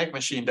a snack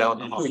machine down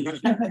the hall.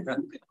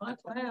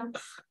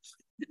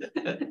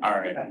 All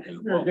right.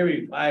 Well, give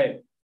me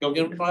 5. Go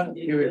get him 5.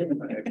 Give it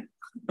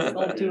 5.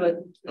 I'll do it.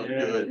 Don't do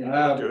it.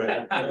 Don't do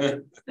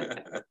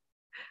it.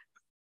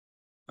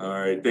 All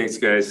right. Thanks,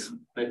 guys.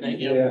 Thank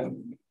you.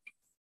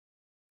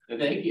 Yeah.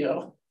 Thank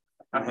you.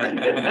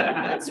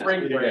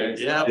 Spring break.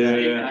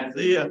 Yeah.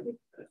 See ya.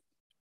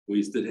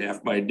 Wasted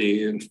half my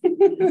day in.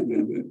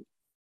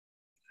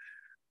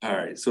 All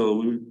right, so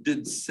we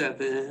did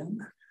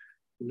 7.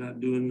 We're not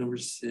doing number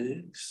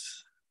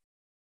 6.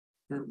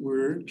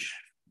 Artwork.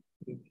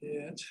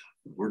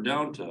 We're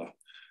down to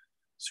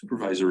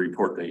supervisor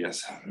report, I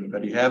guess.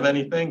 Anybody have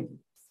anything?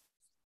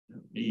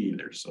 Me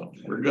either, so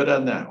we're good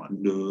on that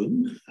one.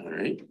 Done. All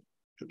right.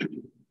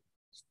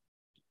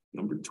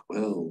 Number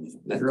 12.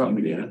 You're up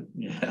again.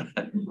 Yeah.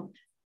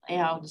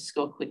 Yeah, I'll just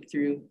go quick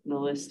through the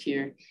list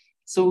here.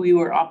 So we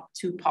were up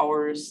 2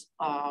 powers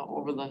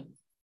over the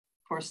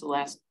course of the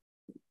last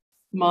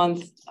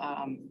month.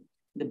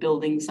 The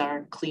buildings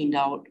are cleaned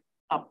out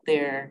up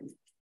there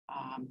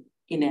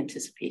in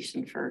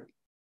anticipation for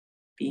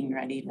being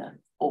ready to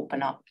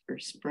open up for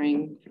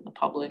spring for the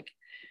public.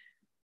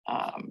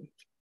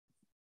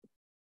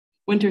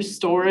 Winter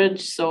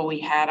storage. So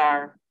we had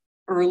our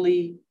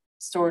early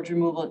storage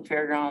removal at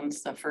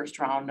Fairgrounds. The first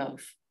round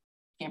of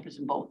campers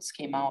and boats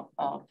came out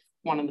of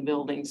one of the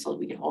buildings so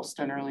we could host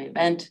an early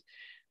event.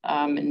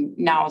 And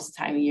now is the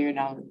time of year,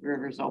 now the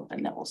river's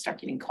open, that we'll start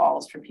getting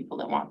calls for people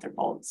that want their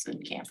boats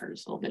and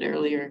campers a little bit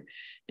earlier.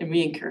 And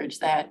we encourage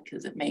that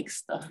because it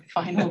makes the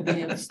final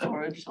day of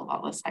storage a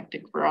lot less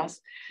hectic for us.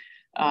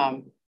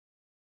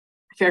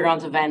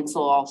 Fairgrounds events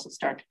will also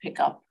start to pick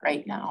up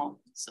right now.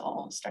 So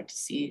I'll start to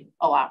see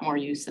a lot more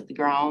use at the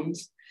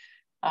grounds.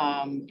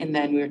 And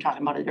then we were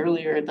talking about it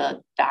earlier,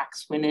 the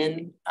docks went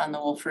in on the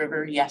Wolf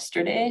River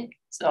yesterday.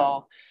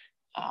 So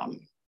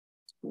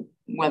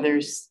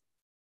weather's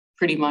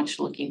pretty much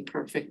looking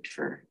perfect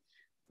for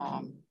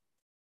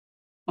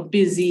a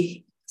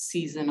busy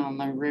season on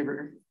the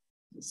river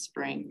this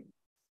spring.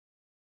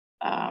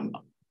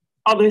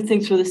 Other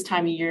things for this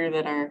time of year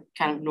that are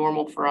kind of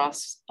normal for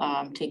us,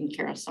 taking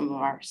care of some of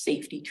our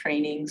safety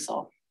training.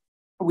 So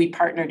we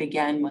partnered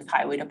again with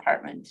Highway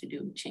Department to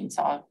do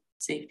chainsaw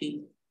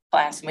safety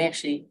class. And we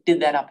actually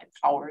did that up at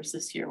Powers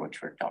this year,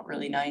 which worked out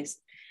really nice.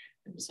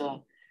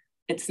 So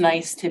it's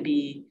nice to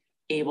be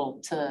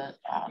able to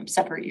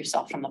separate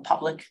yourself from the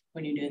public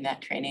when you're doing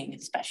that training,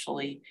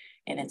 especially,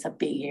 and it's a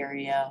big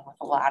area with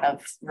a lot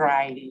of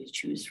variety to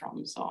choose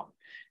from. So,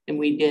 and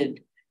we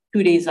did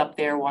 2 days up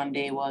there. One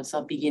day was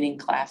a beginning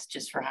class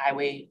just for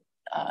highway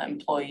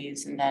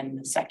employees. And then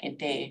the second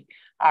day,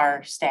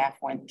 our staff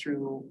went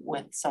through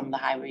with some of the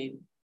highway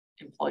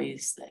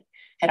employees that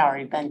had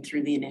already been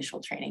through the initial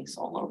training.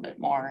 So a little bit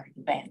more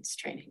advanced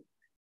training.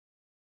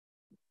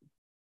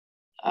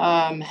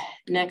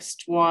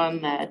 Next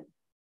one, that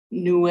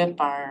NUIP,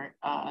 our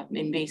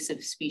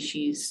invasive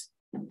species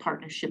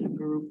partnership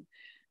group.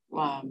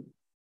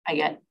 I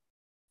got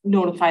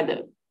notified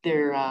that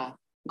their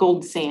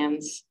Golden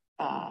Sands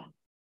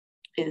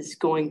is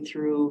going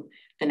through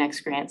the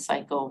next grant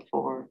cycle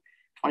for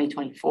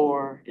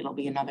 2024. It'll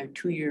be another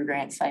 2-year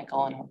grant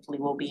cycle, and hopefully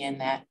we'll be in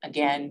that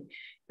again.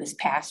 This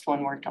past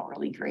one worked out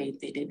really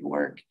great. They did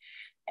work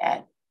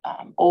at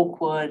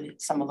Oakwood,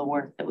 some of the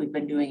work that we've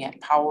been doing at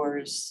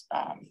Powers,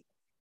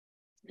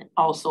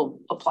 also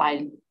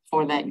applied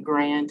for that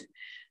grant.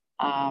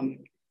 And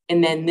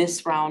then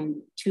this round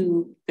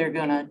 2, they're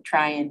gonna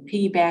try and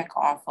piggyback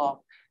off of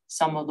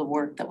some of the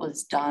work that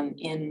was done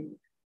in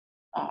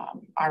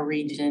our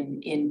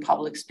region in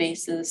public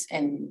spaces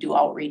and do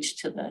outreach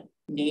to the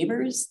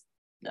neighbors,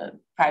 the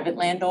private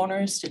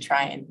landowners, to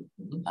try and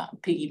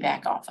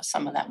piggyback off of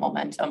some of that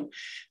momentum.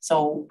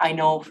 So I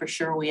know for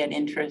sure we had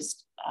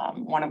interest.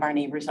 One of our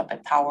neighbors up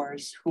at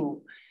Powers,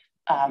 who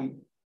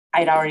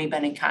I'd already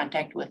been in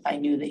contact with, I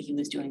knew that he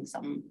was doing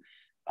some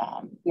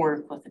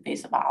work with the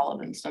Base of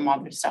Olive and some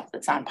other stuff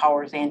that's on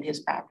Powers and his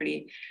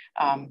property.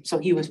 So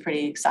he was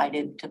pretty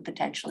excited to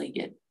potentially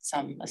get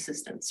some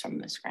assistance from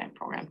this grant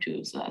program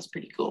too. So that's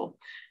pretty cool.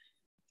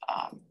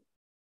 But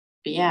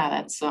yeah,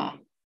 that's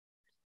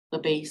the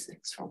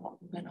basics for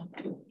what we've been up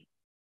to.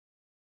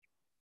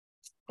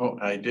 Oh,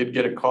 I did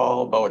get a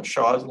call about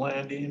Shaw's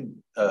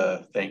Landing,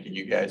 thanking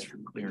you guys for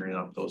clearing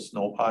up those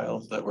snow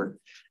piles that were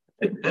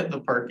in the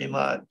parking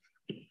lot.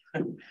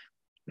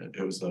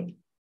 It was a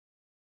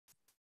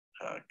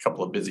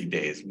couple of busy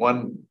days.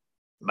 One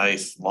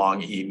nice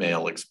long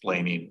email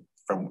explaining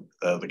from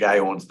the guy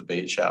who owns the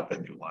bait shop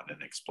in New London,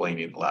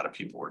 explaining a lot of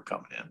people were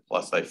coming in.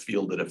 Plus I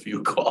fielded a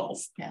few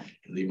calls. Yeah.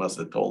 He must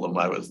have told them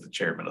I was the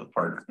chairman of the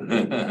park.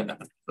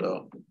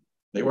 So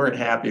they weren't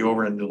happy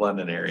over in the New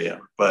London area,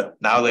 but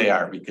now they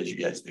are, because you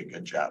guys did a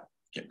good job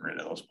getting rid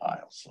of those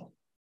piles. So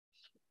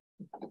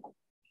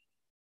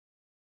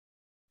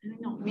I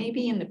don't know,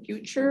 maybe in the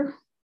future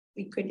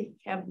we could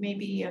have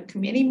maybe a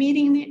committee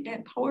meeting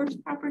at Powers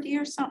property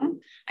or something.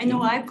 I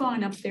know I've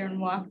gone up there and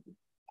walked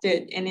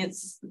it, and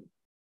it's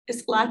a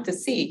lot to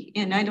see.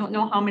 And I don't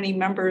know how many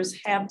members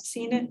have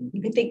seen it.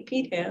 I think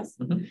Pete has.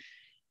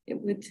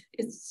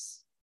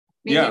 It's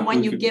maybe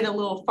when you get a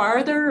little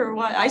farther or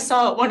what. I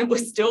saw it when it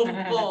was still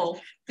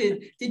full.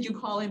 Did you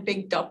call in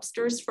big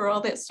dumpsters for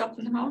all that stuff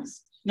in the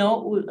house?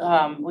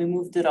 No, we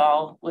moved it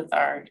all with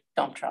our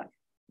dump truck.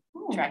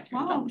 Oh, Tractor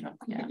wow. dump truck.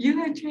 Yeah. You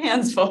had your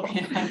hands full.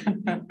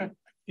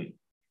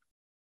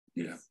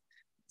 Yeah.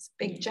 It's a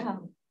big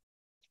job.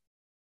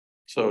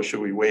 So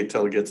should we wait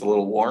till it gets a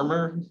little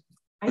warmer?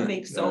 I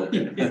think so.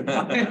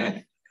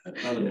 Another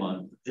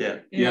month. Yeah.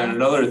 Yeah, and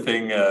another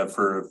thing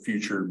for a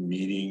future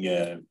meeting,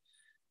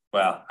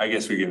 well, I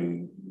guess we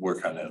can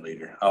work on that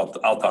later. I'll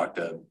talk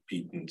to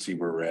Pete and see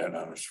where we're at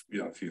on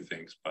a few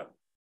things, but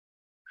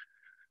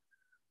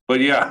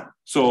yeah,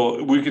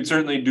 so we could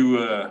certainly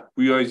do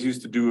we always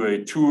used to do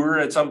a tour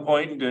at some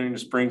point during the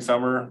spring,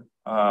 summer.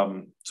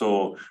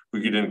 So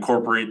we could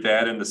incorporate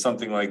that into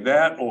something like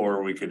that,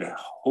 or we could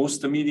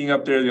host a meeting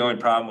up there. The only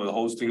problem with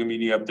hosting a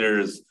meeting up there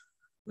is,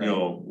 you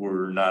know,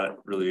 we're not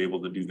really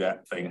able to do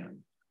that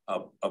thing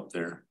up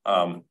there.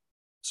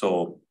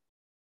 So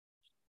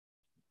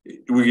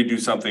we could do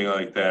something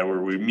like that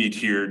where we meet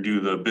here, do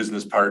the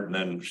business part, and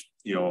then,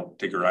 you know,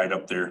 take a ride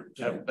up there.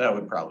 That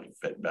would probably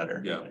fit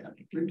better. Yeah.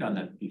 We've done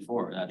that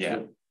before. That's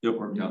Yeah. it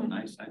worked out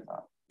nice, I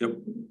thought. Yep.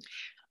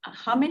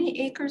 How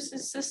many acres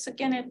is this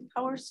again at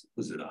Powers?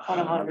 Was it About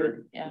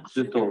 100, yeah.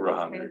 Just over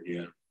 100,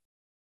 yeah.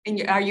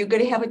 And are you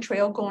gonna have a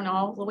trail going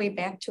all the way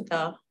back to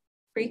the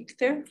creek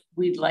there?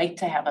 We'd like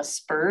to have a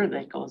spur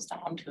that goes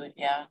down to it,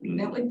 yeah.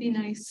 That would be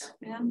nice,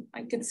 yeah.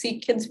 I could see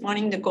kids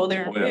wanting to go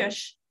there and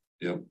fish.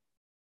 Yep.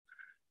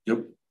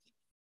 Yep.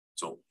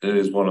 So it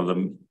is one of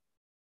the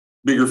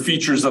bigger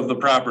features of the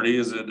property,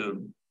 is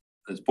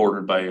it's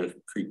bordered by a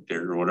creek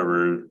there or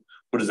whatever.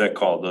 What is that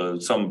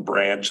called? Some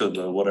branch of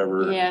the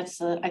whatever. Yeah,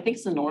 I think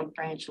it's the north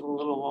branch of the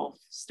Little Wolf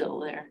still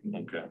there.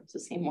 Okay. It's the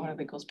same one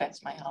that goes back to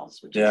my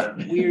house, which Yeah.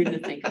 is weird to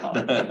think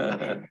about.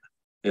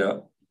 Yeah.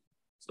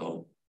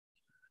 So,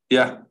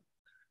 yeah.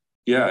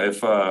 Yeah,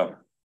 if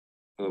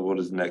what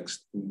is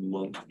next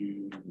month?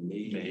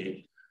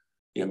 May.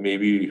 Yeah,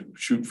 maybe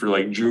shoot for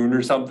like June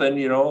or something,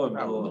 you know.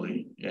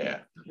 Probably,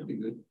 yeah. That'd be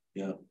good.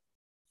 Yeah.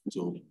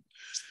 So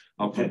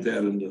I'll put that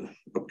in the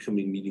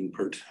upcoming meeting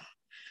part.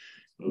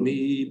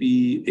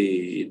 Maybe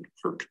a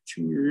park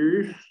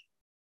tour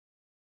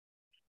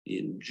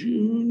in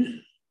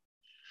June.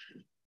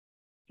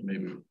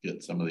 Maybe we'll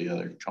get some of the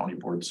other county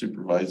board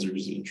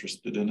supervisors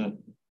interested in it.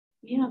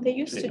 Yeah, they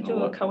used to Taking a do a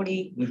look.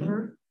 county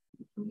tour.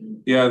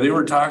 Yeah, they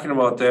were talking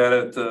about that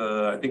at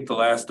I think the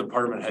last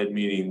department head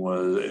meeting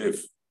was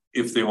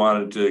if they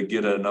wanted to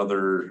get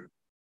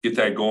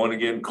that going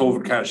again.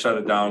 COVID kind of shut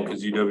it down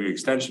because UW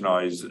Extension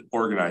always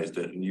organized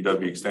it, and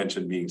UW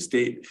Extension being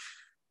state,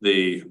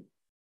 they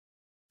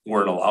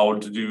weren't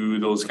allowed to do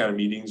those kind of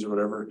meetings or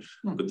whatever.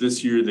 But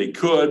this year they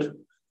could.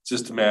 It's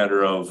just a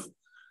matter of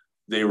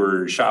they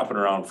were shopping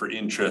around for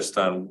interest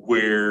on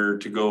where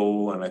to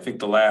go. And I think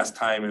the last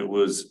time it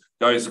was,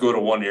 they always go to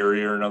one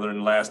area or another, and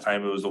the last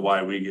time it was the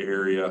Waiwega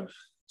area.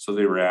 So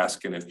they were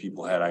asking if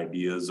people had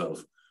ideas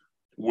of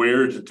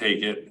where to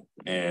take it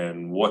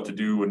and what to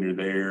do when you're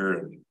there,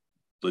 and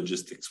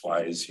logistics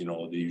wise, you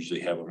know, they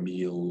usually have a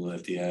meal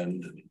at the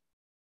end. And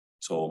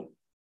so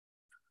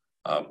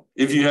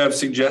if you have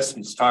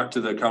suggestions, talk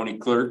to the county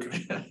clerk.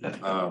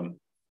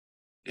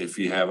 If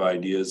you have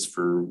ideas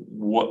for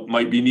what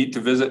might be neat to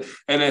visit.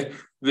 And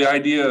the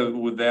idea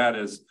with that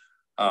is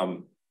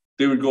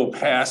they would go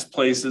past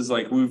places,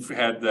 like we've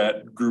had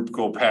that group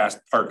go past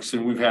parks,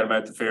 and we've had them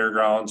at the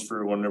fairgrounds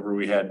for whenever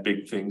we had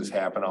big things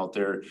happen out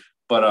there.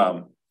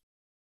 But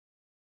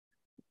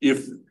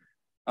if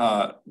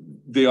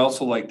they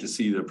also like to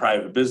see the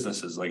private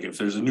businesses, like if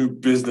there's a new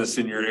business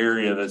in your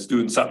area that's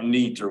doing something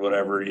neat or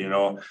whatever, you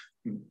know,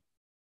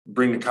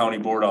 bring the county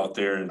board out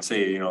there and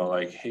say, you know,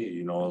 like, hey,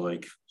 you know,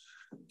 like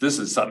this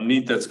is something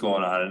neat that's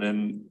going on. And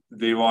then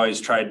they've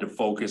always tried to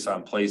focus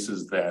on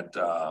places that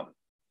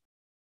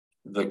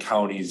the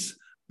county's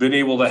been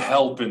able to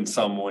help in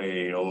some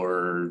way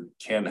or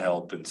can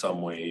help in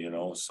some way, you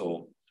know.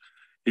 So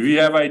if you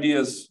have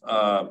ideas,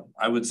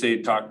 I would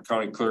say talk to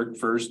county clerk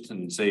first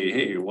and say,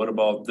 hey, what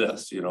about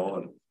this, you know,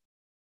 and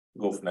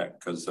go from that,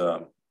 because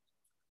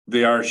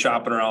they are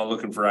shopping around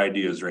looking for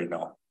ideas right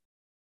now.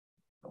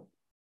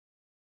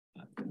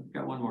 I've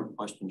got one more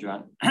question,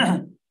 John.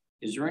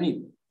 Is there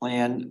any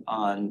plan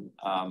on,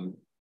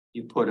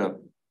 you put a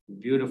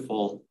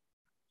beautiful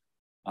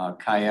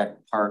kayak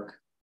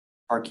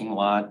parking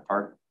lot,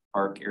 park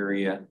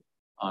area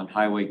on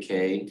Highway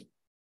K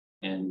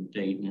in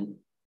Dayton,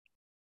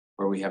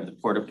 where we have the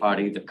porta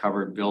potty, the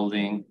covered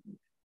building.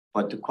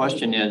 But the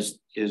question is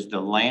the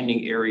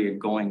landing area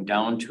going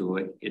down to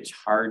it, it's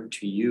hard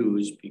to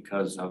use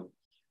because of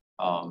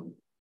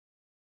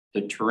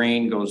the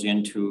terrain goes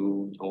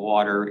into the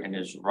water and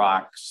there's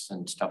rocks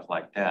and stuff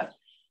like that.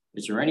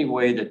 Is there any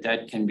way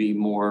that can be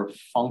more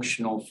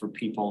functional for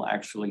people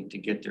actually to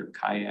get their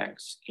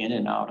kayaks in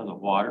and out of the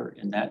water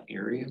in that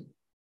area?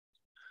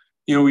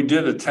 You know, we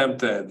did attempt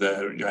that.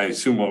 I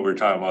assume what we're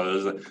talking about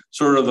is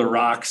sort of the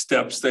rock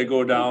steps that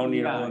go down,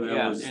 you know.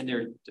 Yeah,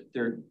 and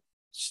they're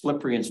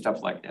slippery and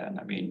stuff like that.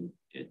 I mean,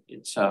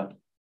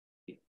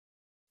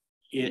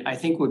 I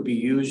think would be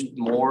used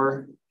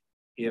more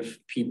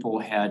if people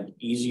had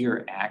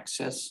easier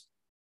access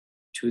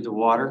to the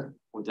water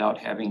without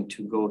having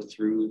to go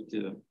through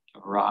the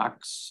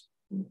rocks.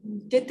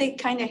 Did they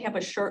kind of have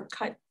a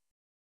shortcut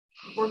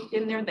worked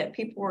in there that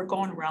people were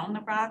going around the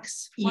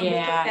rocks?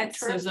 Yeah,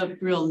 there's a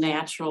real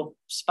natural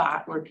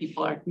spot where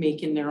people are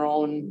making their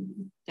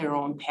own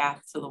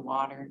path to the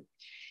water.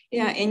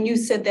 Yeah, and you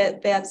said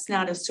that that's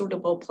not a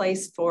suitable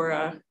place for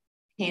a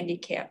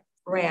handicap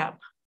grab.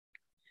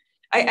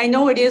 I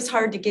know it is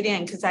hard to get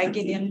in because I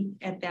get in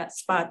at that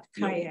spot,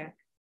 kayak.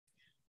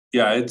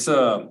 Yeah,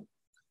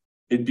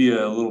 it'd be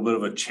a little bit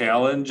of a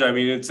challenge. I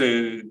mean,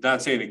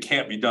 not saying it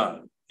can't be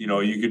done. You know,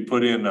 you could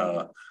put in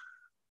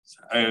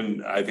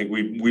and I think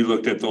we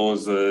looked at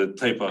those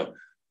type of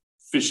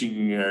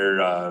fishing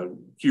or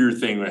pier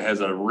thing that has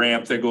a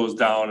ramp that goes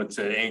down. It's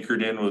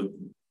anchored in with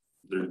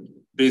they're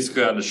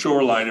basically on the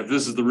shoreline. If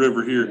this is the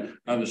river here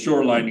on the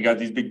shoreline, you got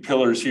these big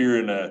pillars here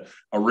and a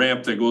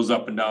ramp that goes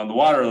up and down. The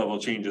water level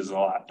changes a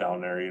lot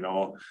down there, you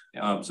know.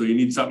 So you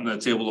need something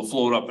that's able to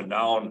float up and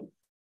down,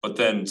 but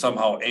then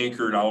somehow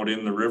anchored out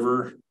in the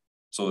river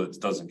so that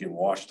it doesn't get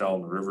washed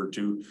down the river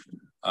too.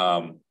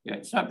 Yeah,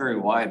 it's not very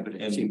wide, but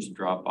it seems to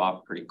drop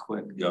off pretty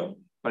quick. Yeah.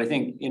 But I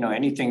think, you know,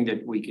 anything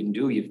that we can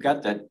do, you've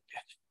got that,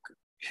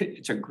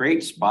 it's a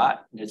great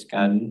spot. It's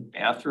got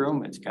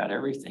bathroom, it's got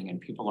everything, and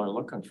people are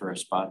looking for a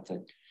spot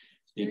that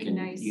they Very can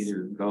nice. either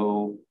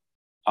go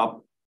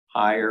up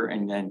higher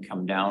and then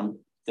come down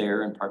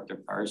there and park their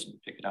cars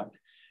and pick it up.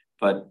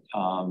 But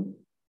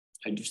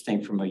I just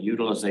think from a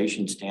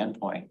utilization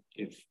standpoint,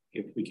 if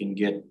we can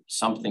get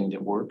something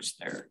that works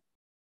there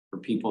for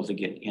people to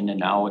get in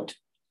and out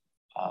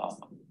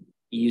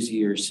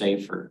easier,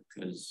 safer,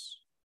 because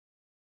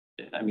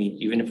I mean,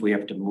 even if we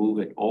have to move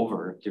it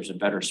over, if there's a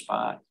better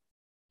spot,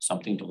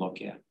 something to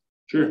look at.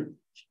 Sure.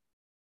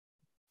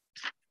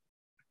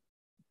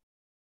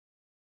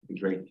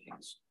 Great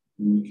things.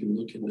 We can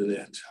look into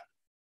that.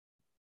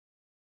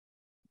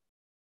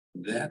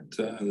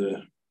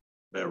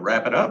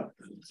 Wrap it up.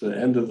 It's the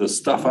end of the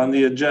stuff on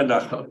the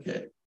agenda.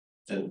 Okay.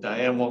 And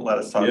Diane won't let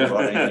us talk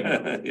about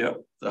anything.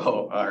 Yep.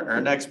 So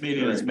our next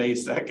meeting is May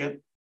 2nd.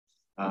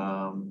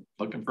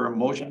 Looking for a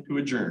motion to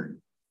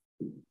adjourn.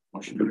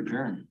 Motion to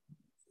adjourn.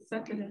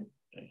 Seconded.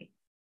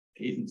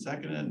 Hayden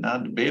seconded,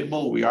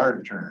 non-debatable. We are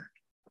adjourned.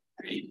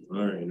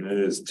 All right, it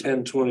is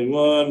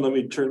 10:21. Let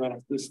me turn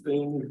off this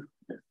thing.